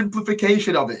the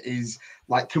simplification of it is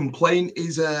like complaint's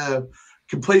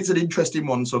an interesting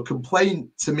one. So complaint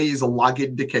to me is a lag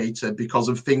indicator because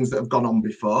of things that have gone on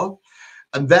before,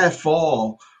 and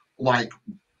therefore, like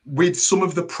with some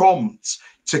of the prompts,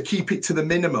 to keep it to the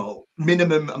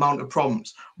minimum amount of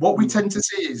prompts, what we tend to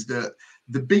see is that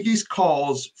the biggest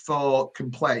cause for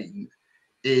complaint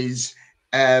is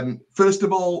first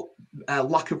of all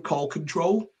lack of call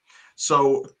control.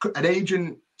 So an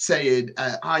agent saying,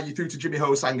 hi, you're through to Jimmy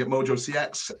Hosang at Mojo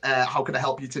CX. How can I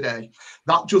help you today?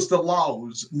 That just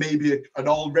allows maybe an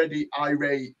already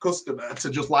irate customer to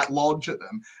just like launch at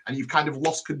them, and you've kind of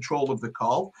lost control of the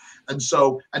call. And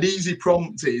so an easy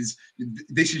prompt is,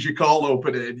 this is your call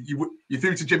opening. You're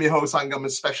through to Jimmy Hosang. I'm a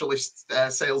specialist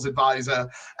sales advisor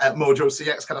at Mojo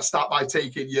CX. Can I start by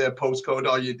taking your postcode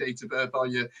or your date of birth or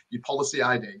your policy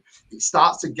ID? It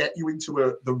starts to get you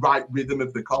into the right rhythm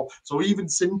of the call. So even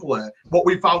simpler, what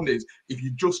we found is if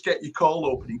you just get your call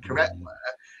opening correctly,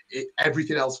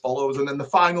 everything else follows. And then the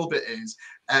final bit is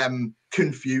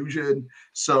confusion.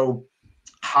 So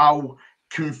how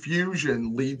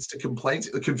confusion leads to complaints.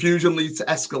 The confusion leads to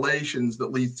escalations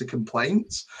that leads to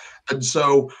complaints. And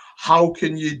so how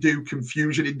can you do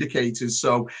confusion indicators?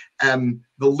 So the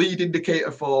lead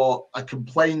indicator for a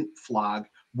complaint flag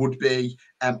would be,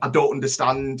 I don't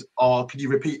understand, or can you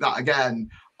repeat that again?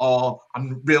 Or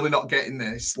I'm really not getting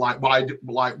this. Why do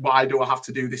I have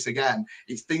to do this again?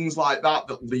 It's things like that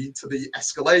that lead to the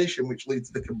escalation, which leads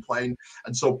to the complaint.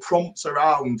 And so prompts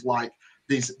around like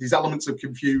these elements of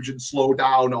confusion, slow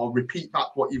down or repeat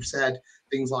back what you've said,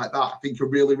 things like that, I think are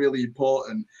really, really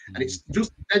important. And it's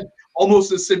just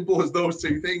almost as simple as those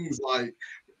two things, like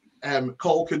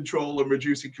call control and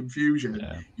reducing confusion.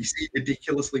 You see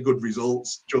ridiculously good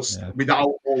results just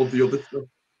without all of the other stuff.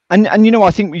 And you know,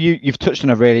 I think you've touched on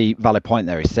a really valid point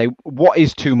there. Is say what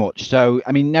is too much. So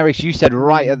I mean, Neris, you said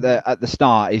right at the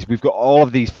start is we've got all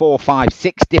of these 4, 5,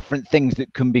 6 different things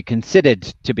that can be considered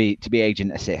to be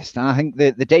agent assist. And I think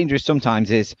the danger is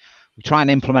sometimes is we try and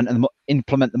implement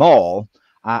them all,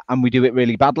 and we do it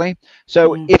really badly.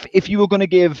 So if you were going to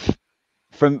give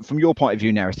from your point of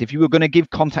view, Neris, if you were going to give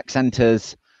contact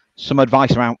centers some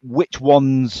advice around which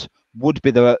ones would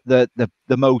be the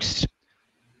most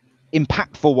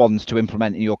impactful ones to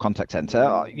implement in your contact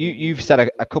center, you've said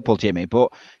a couple, Jimmy,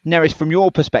 but Neris, from your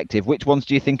perspective, which ones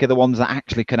do you think are the ones that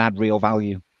actually can add real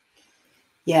value?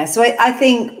 Yeah, so I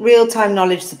think real-time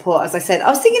knowledge support, as I said, I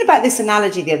was thinking about this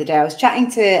analogy the other day. I was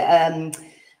chatting to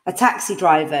a taxi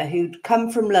driver who'd come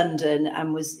from London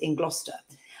and was in Gloucester.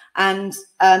 And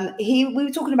we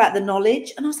were talking about the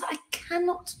knowledge, and I was like, I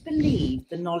cannot believe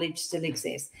the knowledge still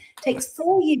exists. It takes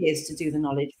 4 years to do the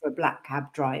knowledge for a black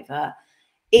cab driver.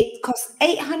 It costs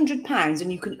 £800 and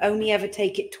you can only ever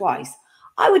take it twice.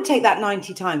 I would take that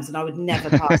 90 times and I would never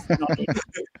pass the knowledge.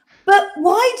 But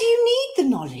why do you need the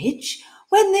knowledge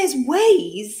when there's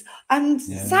Waze and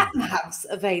sat navs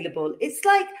available? It's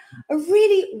like a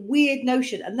really weird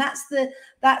notion. And that's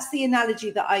the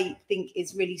analogy that I think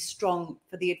is really strong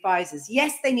for the advisors.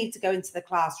 Yes, they need to go into the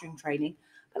classroom training.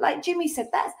 But like Jimmy said,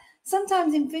 that's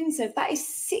sometimes in FinServ, that is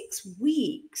 6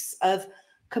 weeks of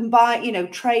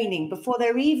combined, training before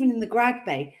they're even in the grad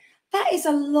bay. That is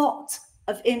a lot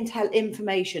of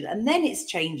information, and then it's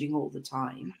changing all the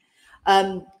time.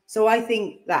 So I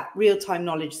think that real-time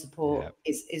knowledge support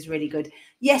is really good.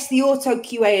 Yes, the auto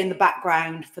QA in the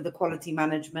background for the quality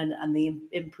management and the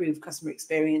improved customer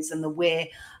experience, and the where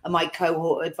are my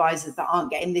cohort advisors that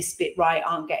aren't getting this bit right,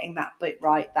 aren't getting that bit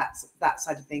right. That's that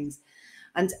side of things.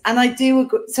 And I do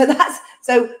agree.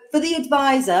 So for the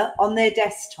advisor on their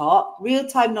desktop,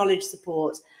 real-time knowledge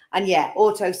support, and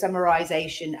auto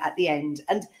summarization at the end.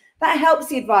 And that helps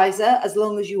the advisor as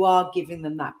long as you are giving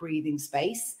them that breathing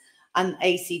space and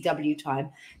ACW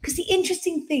time. Because the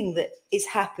interesting thing that is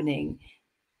happening,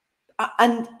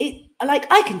 and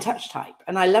I can touch type,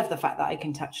 and I love the fact that I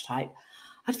can touch type.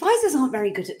 Advisors aren't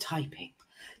very good at typing.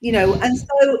 And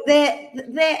so their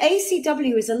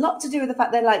ACW is a lot to do with the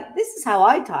fact they're like, this is how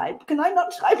I type. Can I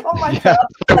not type on my phone?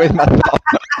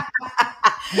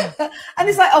 And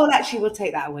it's like, oh, well, actually, we'll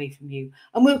take that away from you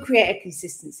and we'll create a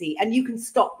consistency. And you can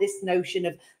stop this notion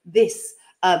of this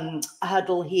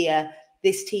huddle here,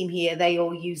 this team here, they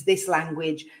all use this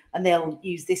language and they'll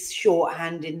use this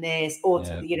shorthand in this or,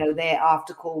 their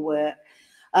after call work.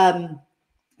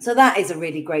 So that is a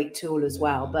really great tool as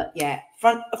well. But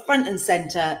front and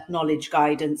center knowledge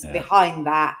guidance, behind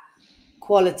that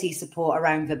quality support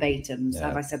around verbatims.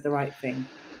 Have I said the right thing?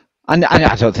 And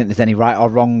I don't think there's any right or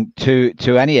wrong to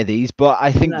any of these, but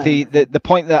I think the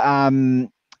point that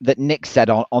that Nick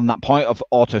said on that point of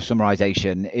auto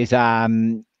summarization is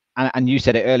and you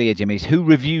said it earlier, Jimmy, is who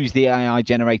reviews the AI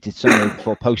generated summary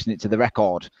before posting it to the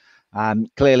record?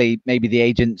 Clearly, maybe the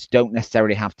agents don't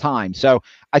necessarily have time. So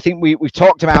I think we've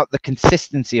talked about the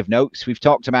consistency of notes. We've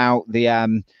talked about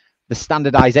the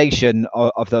standardization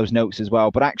of those notes as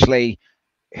well. But actually,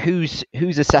 who's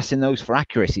assessing those for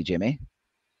accuracy, Jimmy?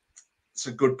 It's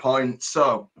a good point.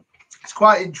 So it's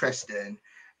quite interesting.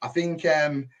 I think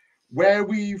where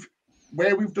we've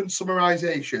done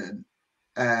summarization,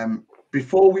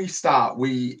 before we start,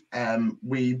 we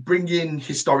bring in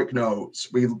historic notes.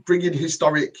 We bring in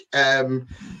historic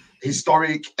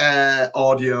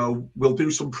audio. We'll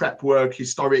do some prep work,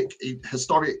 historic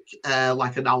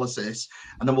like analysis,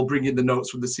 and then we'll bring in the notes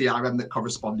from the CRM that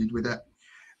corresponded with it.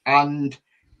 And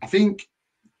I think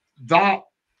that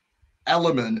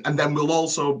element, and then we'll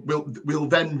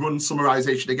then run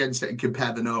summarization against it and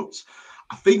compare the notes.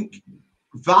 I think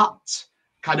that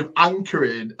kind of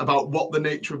anchoring about what the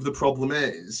nature of the problem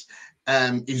is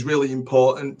really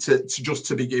important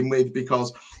to begin with,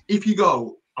 because if you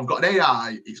go, I've got an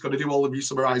AI, it's going to do all of your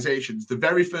summarizations, the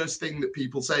very first thing that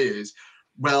people say is,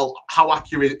 well, how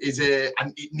accurate is it?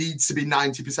 And it needs to be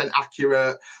 90%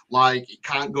 accurate, like it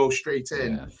can't go straight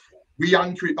in. Yeah. We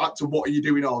anchor it back to what are you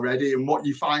doing already, and what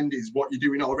you find is what you're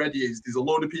doing already is there's a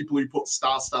load of people who put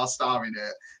star in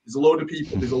it. There's a load of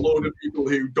people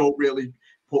who don't really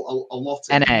put a lot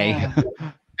in. NA.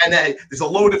 NA. There's a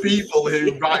load of people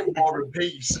who write War and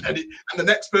Peace, and the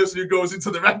next person who goes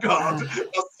into the record has to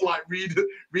like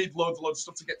read loads of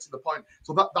stuff to get to the point.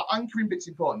 So that anchoring bit's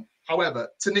important. However,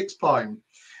 to Nick's point,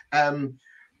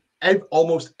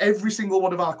 almost every single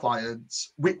one of our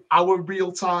clients, our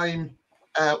real-time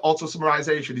auto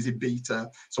summarization is in beta,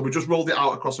 so we just rolled it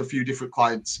out across a few different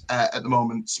clients at the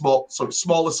moment.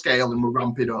 Smaller scale, and we'll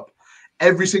ramp it up.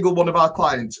 Every single one of our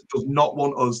clients does not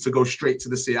want us to go straight to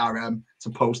the CRM to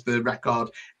post the record.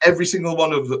 Every single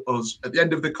one of us at the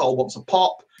end of the call wants a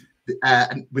pop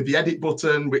and with the edit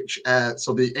button, which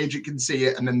so the agent can see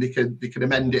it, and then they can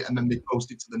amend it, and then they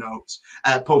post it to the notes,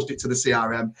 post it to the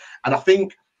CRM. And I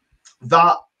think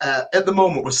that at the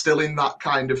moment we're still in that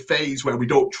kind of phase where we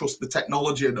don't trust the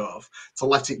technology enough to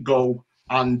let it go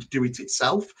and do it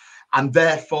itself, and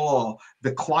therefore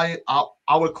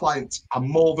our clients are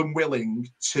more than willing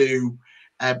to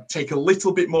take a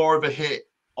little bit more of a hit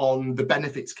on the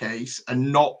benefits case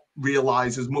and not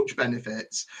realize as much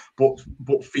benefits, but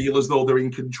feel as though they're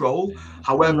in control.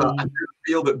 However, I do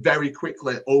feel that very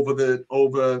quickly over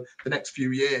the next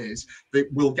few years that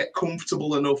we'll get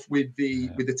comfortable enough with the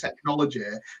technology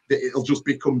that it'll just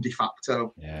become de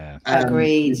facto. Yeah,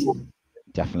 agreed.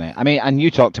 Definitely. I mean, and you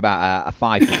talked about a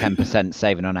 5 to 10%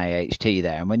 saving on AHT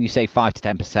there, and when you say 5 to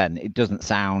 10%, it doesn't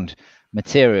sound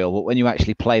material, but when you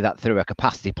actually play that through a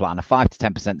capacity plan, a 5 to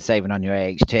 10% saving on your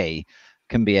AHT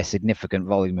can be a significant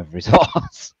volume of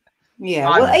resource. Yeah,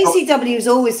 well, ACW is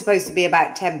always supposed to be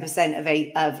about 10%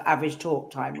 of average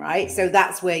talk time, right? So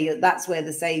that's where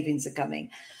the savings are coming.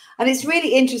 And it's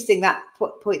really interesting, that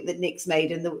point that Nick's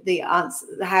made, and the answer,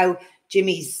 how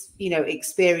Jimmy's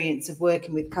experience of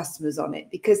working with customers on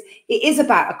it, because it is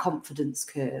about a confidence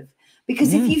curve.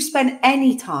 Because if you spend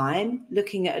any time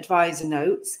looking at advisor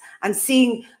notes and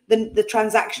seeing the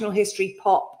transactional history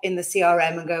pop in the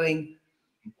CRM and going,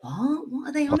 what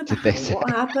are they on about? What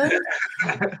happened?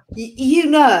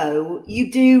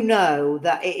 You do know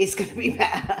that it is going to be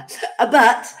better.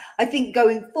 But I think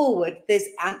going forward, there's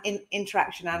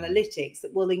interaction analytics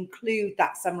that will include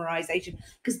that summarization,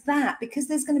 because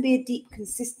there's going to be a deep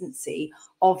consistency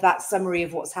of that summary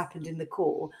of what's happened in the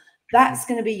call. That's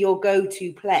going to be your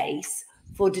go-to place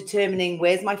for determining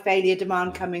where's my failure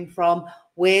demand coming from,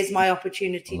 where's my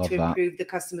opportunity to improve the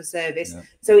customer service. Yeah.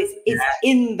 So it's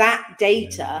in that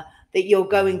data that you're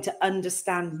going to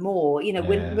understand more.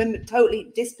 When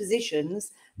totally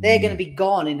dispositions, they're going to be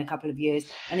gone in a couple of years,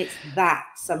 and it's that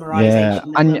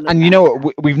summarization. Yeah. And you know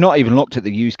what, we've not even looked at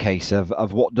the use case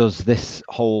of what does this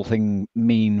whole thing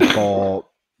mean for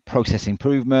process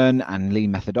improvement and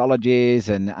lean methodologies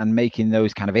and making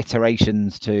those kind of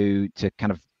iterations to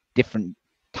kind of different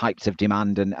types of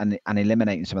demand and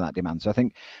eliminating some of that demand. So I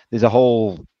think there's a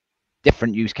whole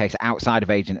different use case outside of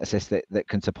Agent Assist that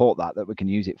can support that we can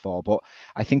use it for. But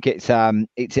I think it's an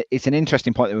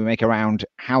interesting point that we make around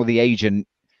how the agent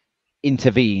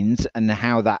intervenes and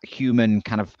how that human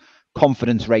kind of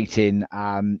confidence rating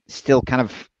still kind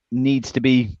of needs to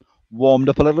be warmed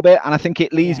up a little bit. And I think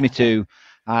it leads me to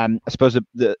I suppose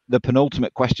the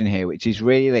penultimate question here, which is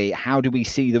really, how do we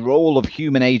see the role of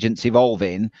human agents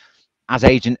evolving as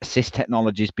agent assist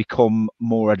technologies become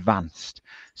more advanced?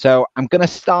 So I'm going to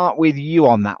start with you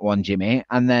on that one, Jimmy,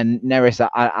 and then Neris,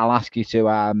 I'll ask you to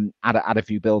add a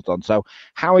few builds on. So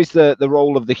how is the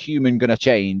role of the human going to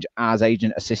change as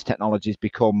agent assist technologies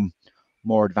become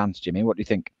more advanced, Jimmy? What do you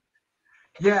think?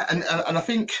 Yeah, and I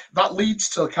think that leads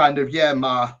to kind of,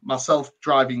 my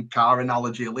self-driving car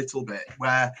analogy a little bit,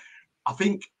 where I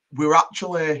think we're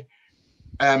actually,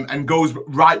 and goes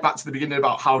right back to the beginning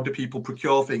about how do people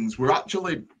procure things. We're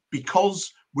actually,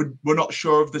 because we're not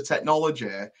sure of the technology,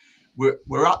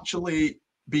 we're actually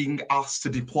being asked to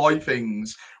deploy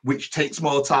things which takes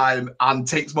more time and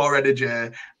takes more energy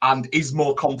and is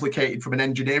more complicated from an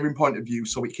engineering point of view,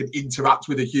 so it can interact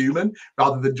with a human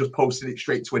rather than just posting it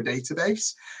straight to a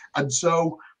database. And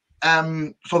so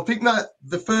I think that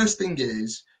the first thing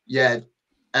is,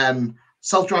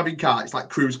 self-driving car, it's like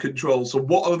cruise control. So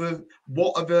what are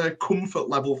the comfort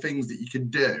level things that you can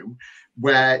do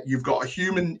where you've got a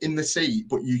human in the seat,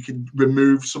 but you can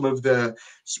remove some of the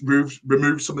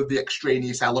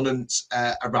extraneous elements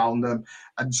around them?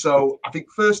 And so I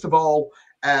think first of all,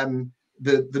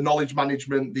 the knowledge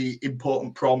management, the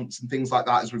important prompts and things like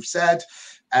that, as we've said.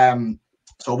 So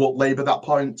I won't labour that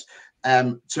point.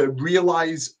 To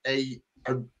realise a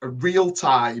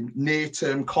real-time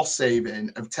near-term cost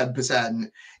saving of 10%,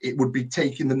 it would be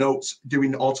taking the notes,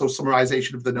 doing auto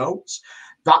summarization of the notes.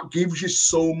 That gives you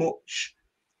so much.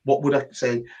 What would I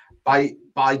say?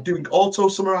 By doing auto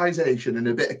summarization and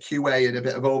a bit of QA and a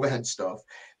bit of overhead stuff,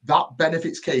 that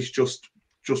benefits case just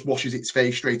washes its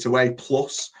face straight away.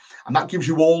 Plus, and that gives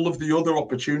you all of the other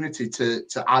opportunity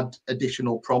to add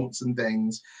additional prompts and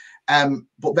things.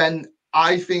 But then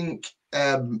I think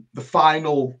the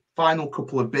final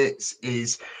couple of bits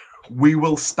is we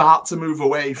will start to move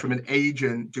away from an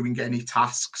agent doing any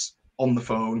tasks on the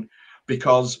phone,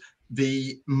 because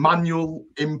the manual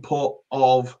input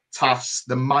of tasks,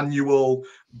 the manual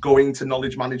going to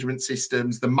knowledge management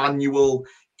systems, the manual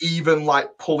even like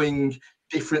pulling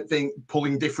different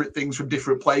things from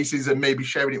different places and maybe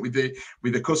sharing it with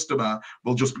the customer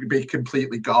will just be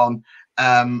completely gone.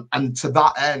 And to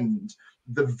that end,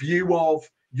 the view of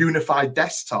unified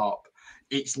desktop,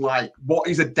 it's like, what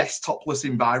is a desktopless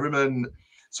environment?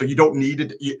 So you don't need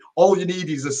it. All you need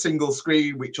is a single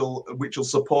screen which will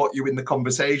support you in the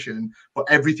conversation, but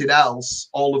everything else,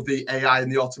 all of the AI and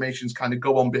the automations kind of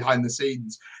go on behind the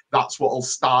scenes. That's what will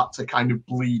start to kind of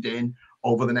bleed in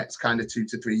over the next kind of 2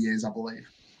 to 3 years, I believe.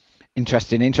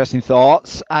 Interesting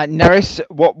thoughts. Neris,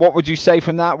 what would you say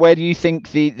from that? Where do you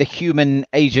think the human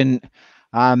agent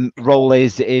role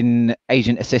is in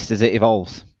agent assist as it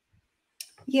evolves?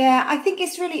 Yeah, I think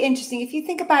it's really interesting. If you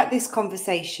think about this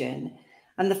conversation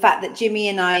and the fact that Jimmy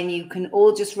and I and you can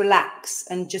all just relax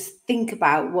and just think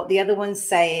about what the other one's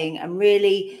saying and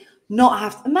really not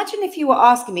have to imagine if you were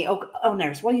asking me, oh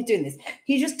Neris, why are you doing this? Can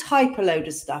you just type a load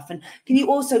of stuff? And can you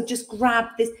also just grab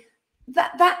this?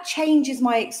 That changes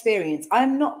my experience.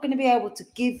 I'm not going to be able to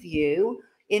give you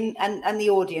and the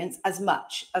audience as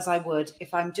much as I would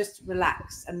if I'm just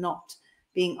relaxed and not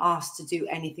being asked to do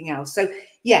anything else. So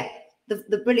yeah,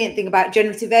 the brilliant thing about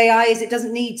generative AI is it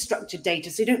doesn't need structured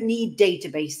data. So you don't need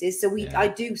databases. So I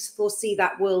do foresee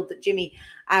that world that Jimmy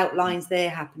outlines there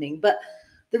happening. But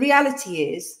the reality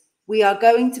is we are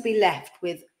going to be left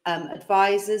with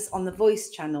advisors on the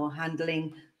voice channel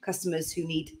handling customers who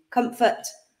need comfort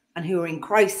and who are in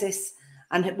crisis,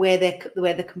 and where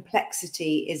the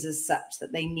complexity is as such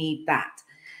that they need that.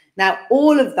 Now,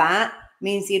 all of that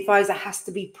means the advisor has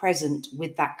to be present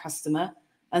with that customer,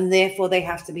 and therefore they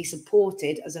have to be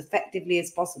supported as effectively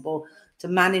as possible to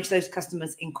manage those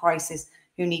customers in crisis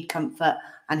who need comfort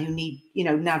and who need,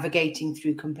 navigating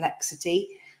through complexity.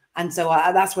 And so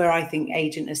that's where I think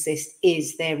Agent Assist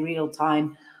is their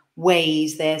real-time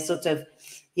ways, their sort of,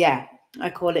 I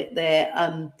call it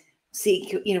their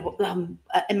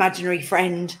imaginary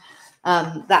friend,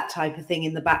 that type of thing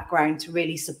in the background to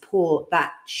really support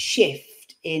that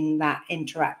shift in that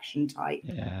interaction type.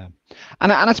 Yeah.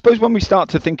 And I suppose when we start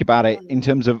to think about it in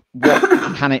terms of what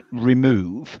can it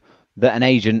remove that an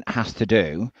agent has to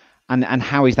do, and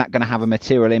how is that going to have a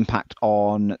material impact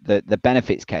on the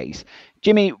benefits case?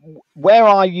 Jimmy, where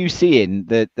are you seeing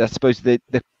the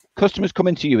customers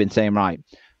coming to you and saying, right,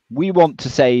 we want to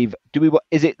save,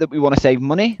 is it that we want to save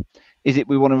money? Is it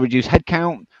we want to reduce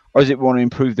headcount, or is it we want to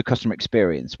improve the customer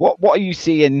experience? What are you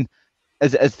seeing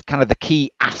as kind of the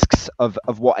key asks of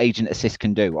what Agent Assist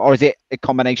can do? Or is it a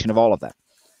combination of all of that?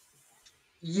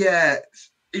 Yeah,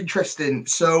 interesting.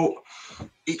 So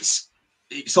it's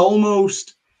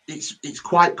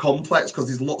quite complex because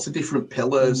there's lots of different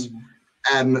pillars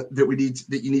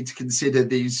that you need to consider.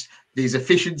 These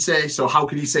efficiency. So how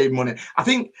can you save money? I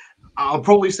think I'll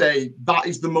probably say that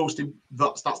is the most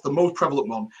that's the most prevalent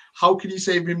one. How can you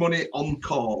save me money on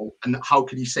call, and how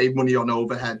can you save money on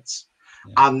overheads?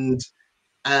 Yeah.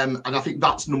 And I think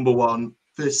that's number one.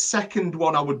 The second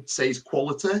one I would say is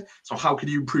quality. So how can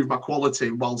you improve my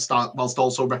quality whilst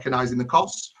also recognizing the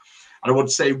costs? And I would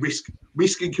say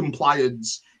risk and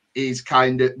compliance is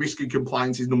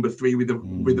compliance is number three with the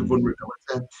vulnerability.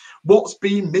 What's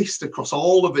being missed across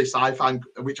all of this,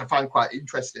 which I find quite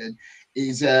interesting,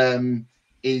 is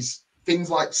things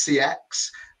like CX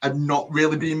are not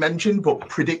really being mentioned, but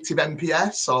predictive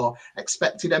NPS or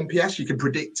expected NPS. You can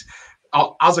predict,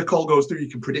 as a call goes through, you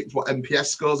can predict what NPS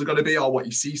scores are going to be or what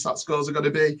your CSAT scores are going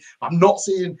to be. I'm not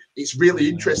seeing, it's really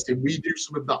interesting. We do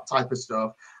some of that type of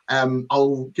stuff.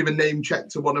 I'll give a name check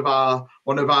to one of our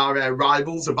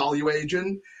rivals, a value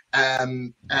agent.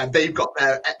 They've got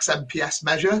their XNPS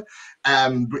measure,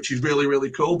 which is really,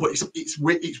 really cool. But it's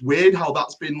weird how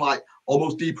that's been like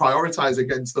almost deprioritized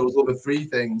against those other three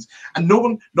things. And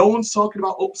no one's talking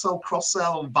about upsell,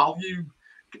 cross-sell, value.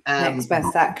 Next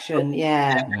best action,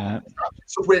 yeah.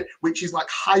 So which is like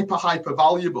hyper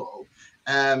valuable.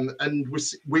 And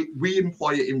we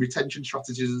employ it in retention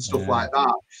strategies and stuff like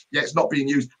that. Yeah, it's not being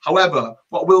used. However,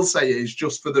 what we'll say is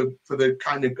just for the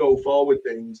kind of go forward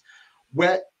things,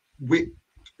 where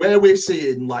we're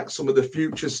seeing like some of the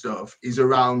future stuff is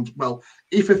around, well,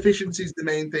 if efficiency is the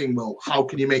main thing, well, how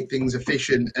can you make things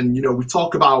efficient? And we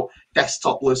talk about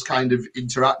desktopless kind of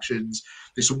interactions.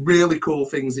 There's some really cool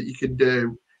things that you can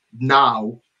do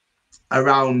now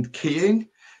around keying.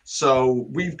 So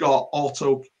we've got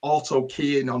auto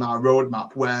keying on our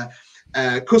roadmap where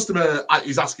customer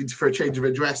is asking for a change of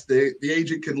address. The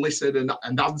agent can listen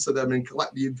and answer them and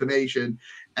collect the information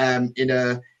in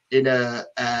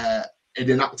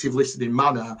an active listening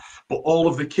manner, but all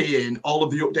of the keying, all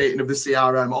of the updating of the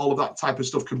CRM, all of that type of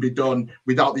stuff can be done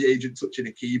without the agent touching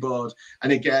a keyboard.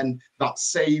 And again, that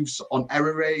saves on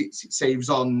error rates, it saves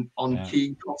on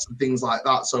key costs and things like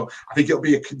that. So I think it'll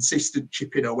be a consistent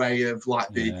chipping away of like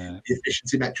the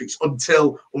efficiency metrics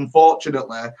until,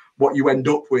 unfortunately, what you end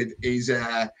up with is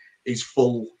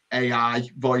full AI,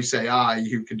 voice AI,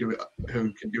 who can do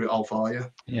it all for you.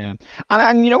 Yeah,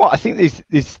 and you know what? I think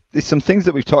there's some things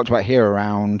that we've talked about here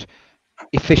around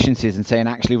efficiencies and saying,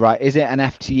 actually, right, is it an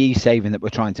FTE saving that we're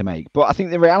trying to make? But I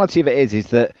think the reality of it is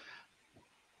that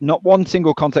not one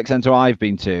single contact center I've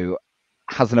been to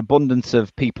has an abundance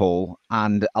of people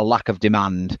and a lack of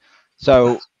demand.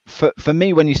 So for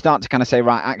me, when you start to kind of say,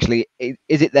 right, actually,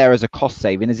 is it there as a cost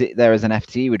saving? Is it there as an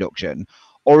FTE reduction?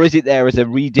 Or is it there as a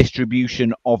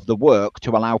redistribution of the work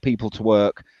to allow people to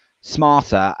work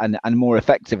smarter and more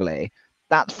effectively?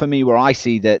 That's for me where I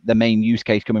see that the main use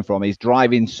case coming from is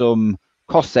driving some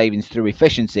cost savings through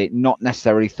efficiency, not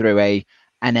necessarily through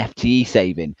an FTE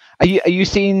saving. Are you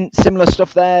seeing similar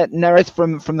stuff there, Nerith,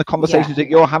 from the conversations that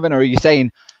you're having, or are you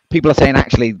saying people are saying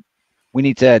actually we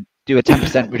need to do a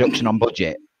 10% reduction on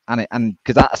budget? And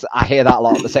because I hear that a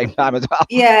lot at the same time as well.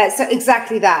 Yeah, so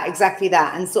exactly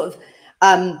that, and sort of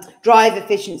drive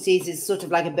efficiencies is sort of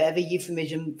like a bit of a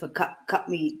euphemism for cut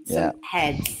me some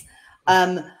heads.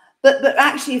 But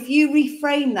actually, if you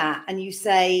reframe that and you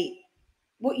say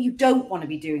what you don't want to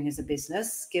be doing as a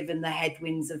business, given the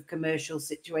headwinds of commercial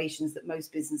situations that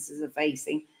most businesses are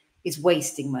facing, is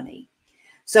wasting money.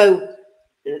 So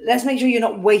let's make sure you're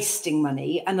not wasting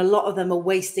money. And a lot of them are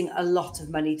wasting a lot of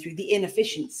money through the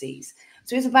inefficiencies.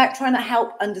 So it's about trying to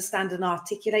help understand and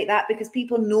articulate that, because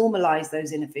people normalize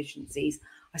those inefficiencies.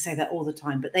 I say that all the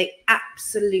time, but they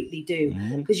absolutely do.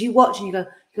 Because you watch and you go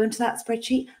into that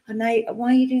spreadsheet, and now,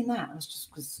 why are you doing that? It's just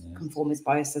because conformist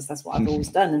bias says that's what I've always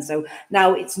done. And so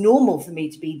now it's normal for me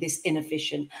to be this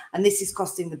inefficient, and this is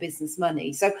costing the business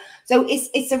money. So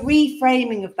it's a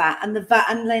reframing of that. And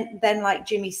then like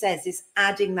Jimmy says, is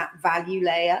adding that value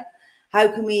layer. How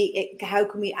can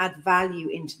we add value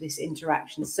into this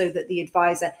interaction so that the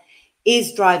advisor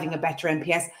is driving a better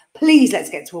NPS? Please, let's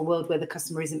get to a world where the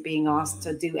customer isn't being asked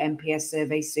to do NPS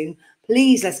surveys soon.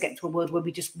 Please, let's get to a world where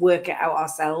we just work it out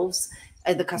ourselves.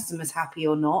 Are the customers happy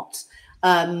or not?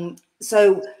 And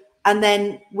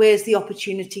then where's the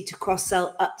opportunity to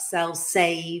cross-sell, upsell,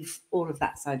 save, all of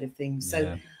that side of things.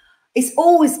 So it's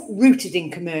always rooted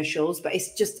in commercials, but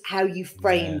it's just how you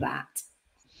frame that.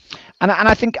 And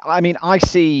I think, I mean, I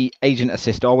see Agent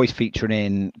Assist always featuring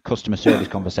in customer service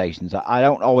conversations. I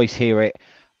don't always hear it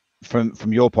from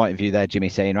your point of view there, Jimmy,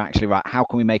 saying, actually, right, how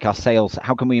can we make our sales,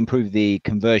 how can we improve the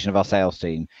conversion of our sales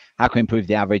team? How can we improve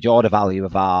the average order value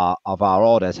of our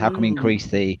orders? How can we increase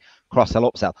the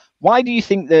cross-sell, upsell? Why do you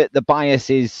think that the bias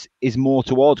is more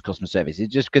towards customer service? Is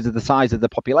it just because of the size of the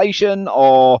population,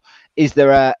 or is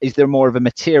there more of a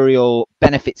material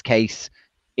benefits case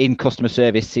in customer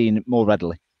service seen more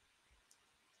readily?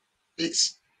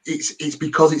 It's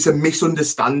because it's a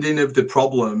misunderstanding of the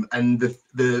problem and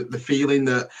the feeling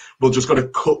that we're just going to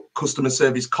cut customer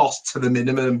service costs to the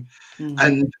minimum,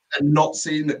 and not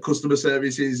seeing that customer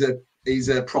service is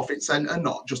a profit center,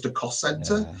 not just a cost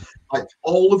center. Yeah. Like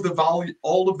all of the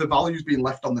value is being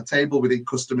left on the table within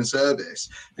customer service,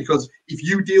 because if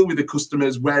you deal with the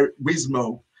customers where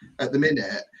Wismo at the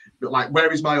minute, like,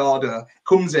 where is my order,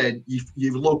 comes in,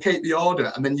 you locate the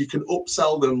order, and then you can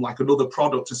upsell them like another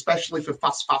product, especially for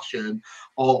fast fashion,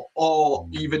 or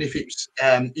even if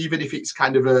it's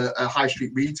kind of a high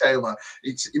street retailer.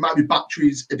 It might be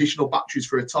batteries, additional batteries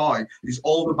for a toy. There's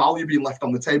all the value being left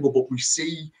on the table, but we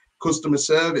see customer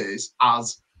service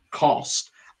as cost,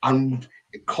 and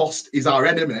cost is our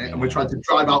enemy, and we're trying to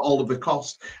drive out all of the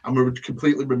cost, and we're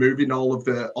completely removing all of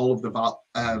the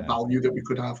value that we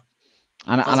could have.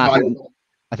 And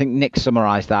I think Nick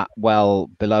summarised that well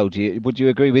below. Would you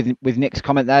agree with Nick's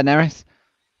comment there, Neris?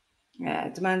 Yeah,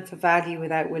 demand for value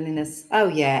without willingness. Oh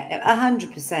yeah,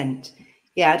 100%.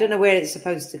 Yeah, I don't know where it's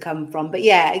supposed to come from, but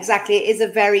yeah, exactly. It is a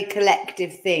very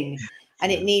collective thing,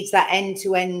 and it needs that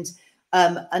end-to-end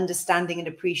understanding and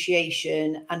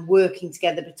appreciation, and working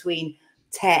together between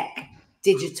tech,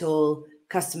 digital,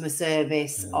 customer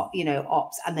service,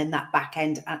 ops, and then that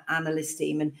back-end analyst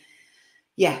team. And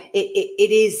yeah,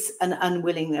 it is an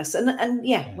unwillingness. And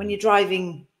when you're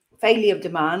driving failure of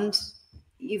demand,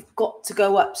 you've got to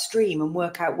go upstream and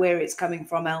work out where it's coming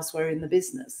from elsewhere in the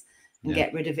business and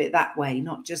get rid of it that way,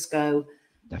 not just go,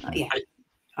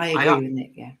 I agree with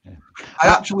Nick. Yeah. I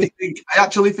actually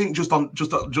think just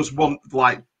one,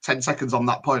 like 10 seconds on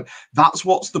that point. That's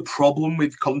what's the problem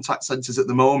with contact centers at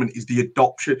the moment, is the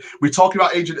adoption. We're talking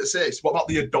about agent assist. What about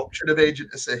the adoption of agent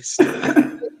assist?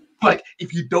 Like,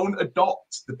 if you don't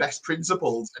adopt the best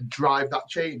principles and drive that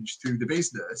change through the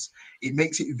business, it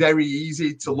makes it very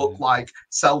easy to look like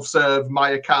self-serve, my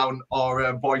account, or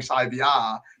a voice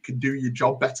IVR can do your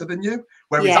job better than you.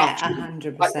 Whereas actually,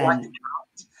 100%.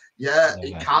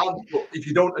 It can't. But if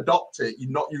you don't adopt it,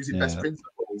 you're not using best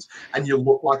principles, and you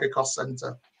look like a cost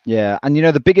center. Yeah, and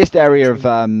the biggest area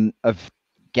of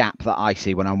gap that I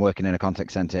see when I'm working in a contact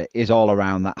center is all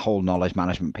around that whole knowledge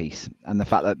management piece, and the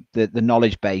fact that the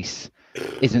knowledge base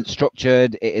isn't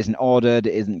structured, it isn't ordered,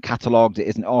 it isn't cataloged, it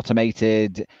isn't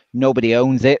automated, nobody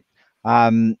owns it.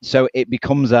 So it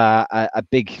becomes a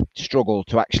big struggle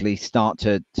to actually start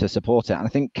to support it. And I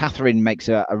think Catherine makes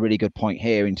a really good point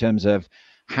here in terms of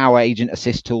how agent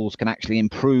assist tools can actually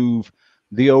improve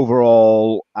the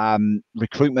overall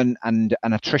recruitment and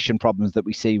attrition problems that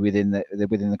we see within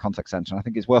the contact center. And I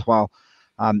think it's worthwhile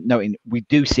noting we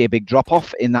do see a big drop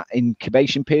off in that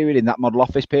incubation period, in that model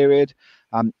office period,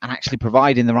 and actually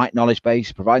providing the right knowledge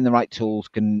base, providing the right tools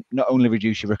can not only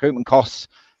reduce your recruitment costs,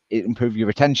 it improves your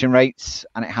retention rates,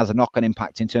 and it has a knock-on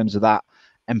impact in terms of that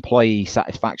employee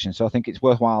satisfaction. So I think it's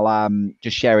worthwhile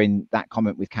just sharing that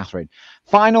comment with Catherine.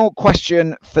 Final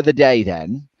question for the day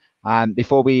then,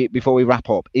 before we wrap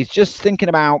up, is just thinking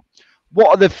about what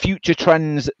are the future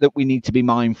trends that we need to be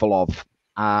mindful of,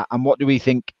 and what do we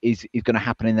think is going to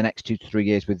happen in the next 2 to 3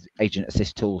 years with agent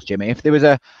assist tools, Jimmy? If there was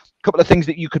a couple of things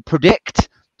that you could predict,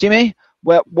 Jimmy,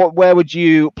 where would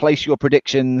you place your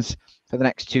predictions for the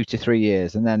next 2 to 3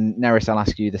 years? And then Neris, I'll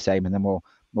ask you the same, and then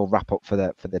we'll wrap up for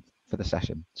the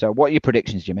session. So what are your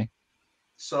predictions, Jimmy?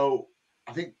 So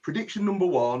I think prediction number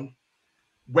one,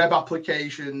 web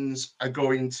applications are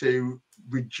going to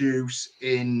reduce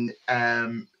in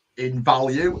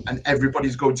value, and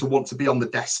everybody's going to want to be on the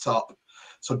desktop.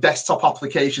 So desktop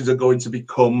applications are going to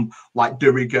become like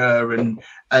de rigueur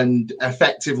and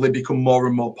effectively become more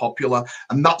and more popular.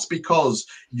 And that's because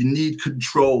you need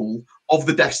control of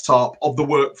the desktop, of the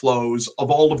workflows,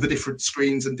 of all of the different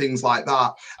screens and things like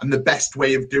that. And the best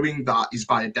way of doing that is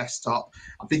via desktop.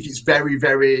 I think it's very,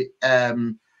 very,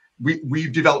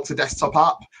 we've developed a desktop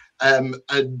app,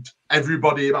 and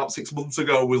everybody about 6 months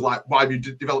ago was like, why have you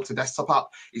developed a desktop app?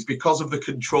 It's because of the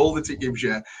control that it gives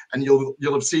you. And you'll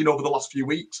have seen over the last few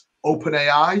weeks,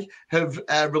 OpenAI have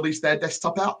released their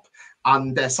desktop app.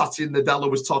 And Satya Nadella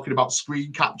was talking about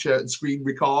screen capture and screen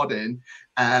recording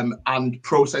and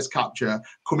process capture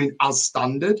coming as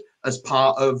standard as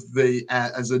part of the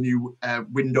as a new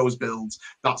Windows build.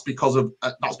 That's because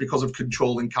of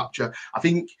control and capture. I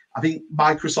think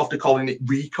Microsoft are calling it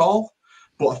recall,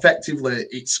 but effectively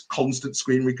it's constant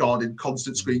screen recording,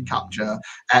 constant screen capture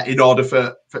in order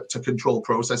to control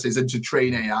processes and to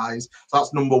train AIs. So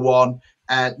that's number one.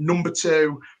 Number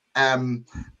two,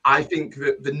 I think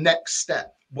that the next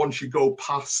step, once you go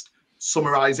past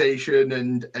summarization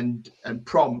and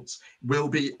prompts will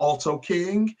be auto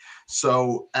keying.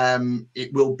 So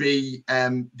it will be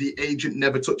the agent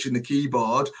never touching the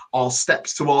keyboard, or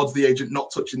steps towards the agent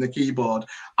not touching the keyboard,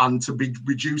 and to be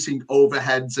reducing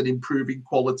overheads and improving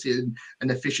quality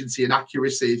and efficiency and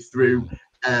accuracy through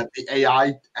the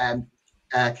AI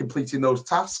completing those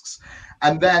tasks.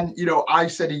 And then, you know, I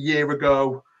said a year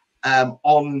ago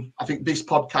on, I think, this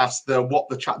podcast,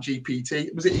 the chat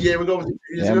GPT, was it a year ago? Was it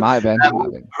 2 years ago? Might have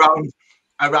been.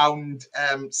 Around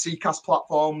CCaaS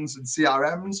platforms and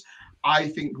CRMs. I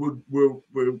think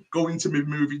we're going to be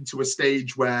moving to a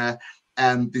stage where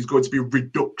there's going to be a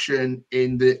reduction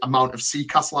in the amount of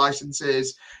CCaaS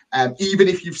licenses. Even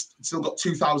if you've still got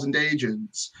 2,000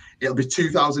 agents, it'll be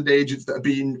 2,000 agents that are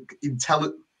being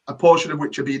a portion of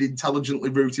which are being intelligently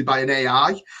routed by an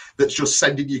AI that's just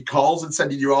sending you calls and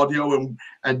sending you audio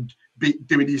and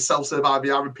doing your self-serve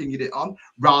IVR and pinging it on,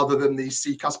 rather than these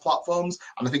CCaaS platforms.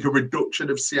 And I think a reduction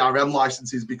of CRM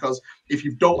licenses, because if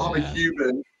you don't have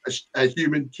a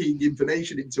human keying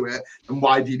information into it, then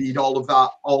why do you need all of that,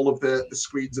 all of the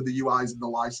screens and the UIs and the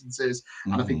licenses?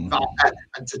 And I think that,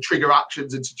 and to trigger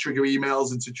actions and to trigger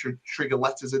emails and to trigger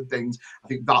letters and things, I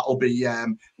think that'll be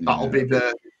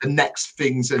the next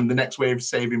things and the next way of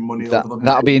saving money.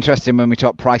 That'll be interesting when we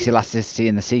talk price elasticity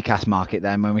in the CCaaS market,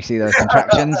 then when we see those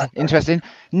contractions. Interesting.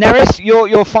 Neris,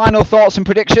 your final thoughts and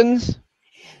predictions?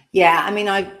 Yeah, I mean,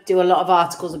 I do a lot of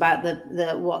articles about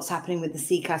the what's happening with the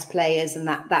CCaaS players and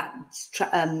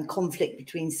that conflict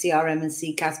between CRM and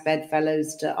CCaaS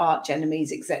bedfellows to arch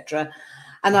enemies, etc.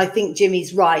 And I think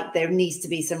Jimmy's right. There needs to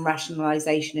be some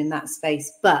rationalization in that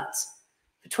space. But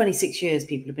for 26 years,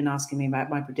 people have been asking me about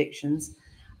my predictions,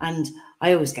 and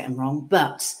I always get them wrong.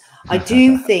 But I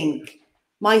do think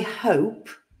my hope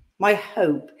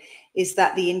is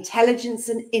that the intelligence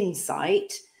and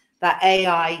insight that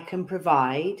AI can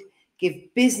provide give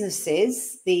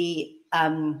businesses the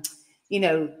that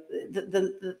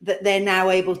they're now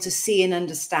able to see and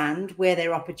understand where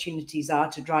their opportunities are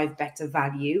to drive better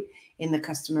value in the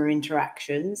customer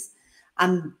interactions,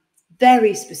 and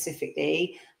very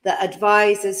specifically that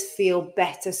advisors feel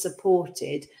better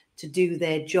supported to do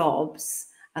their jobs,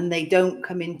 and they don't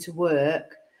come into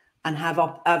work and have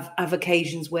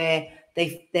occasions where their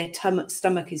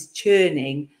stomach is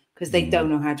churning because they don't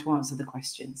know how to answer the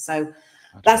question. So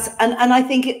that's, and I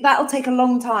think that'll take a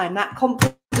long time. That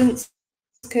confidence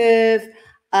curve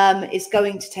is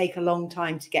going to take a long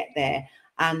time to get there,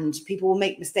 and people will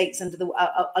make mistakes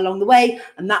along the way,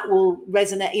 and that will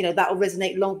resonate. You know, that will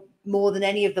resonate more than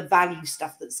any of the value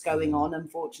stuff that's going on,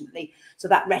 unfortunately. So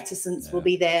that reticence will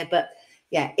be there. But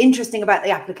yeah, interesting about the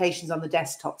applications on the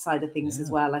desktop side of things as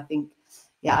well. I think,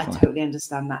 I totally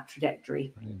understand that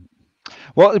trajectory. Brilliant.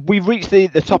 Well, we've reached the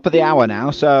top of the hour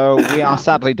now, so we are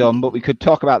sadly done, but we could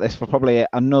talk about this for probably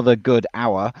another good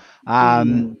hour.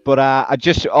 But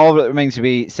all that remains to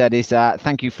be said is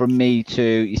thank you from me to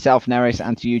yourself, Neris,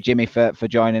 and to you, Jimmy, for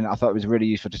joining. I thought it was a really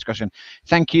useful discussion.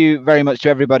 Thank you very much to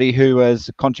everybody who has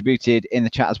contributed in the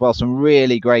chat as well. Some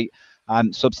really great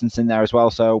substance in there as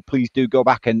well. So please do go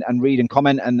back and read and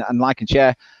comment and like and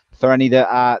share for any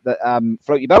that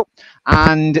float your boat.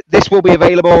 And this will be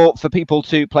available for people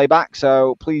to play back,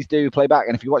 so please do play back.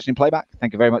 And if you're watching playback,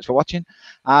 thank you very much for watching.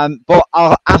 But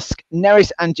I'll ask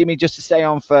Neris and Jimmy just to stay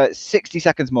on for 60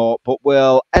 seconds more, but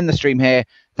we'll end the stream here.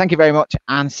 Thank you very much,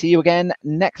 and see you again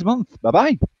next month.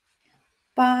 Bye-bye.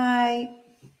 Bye.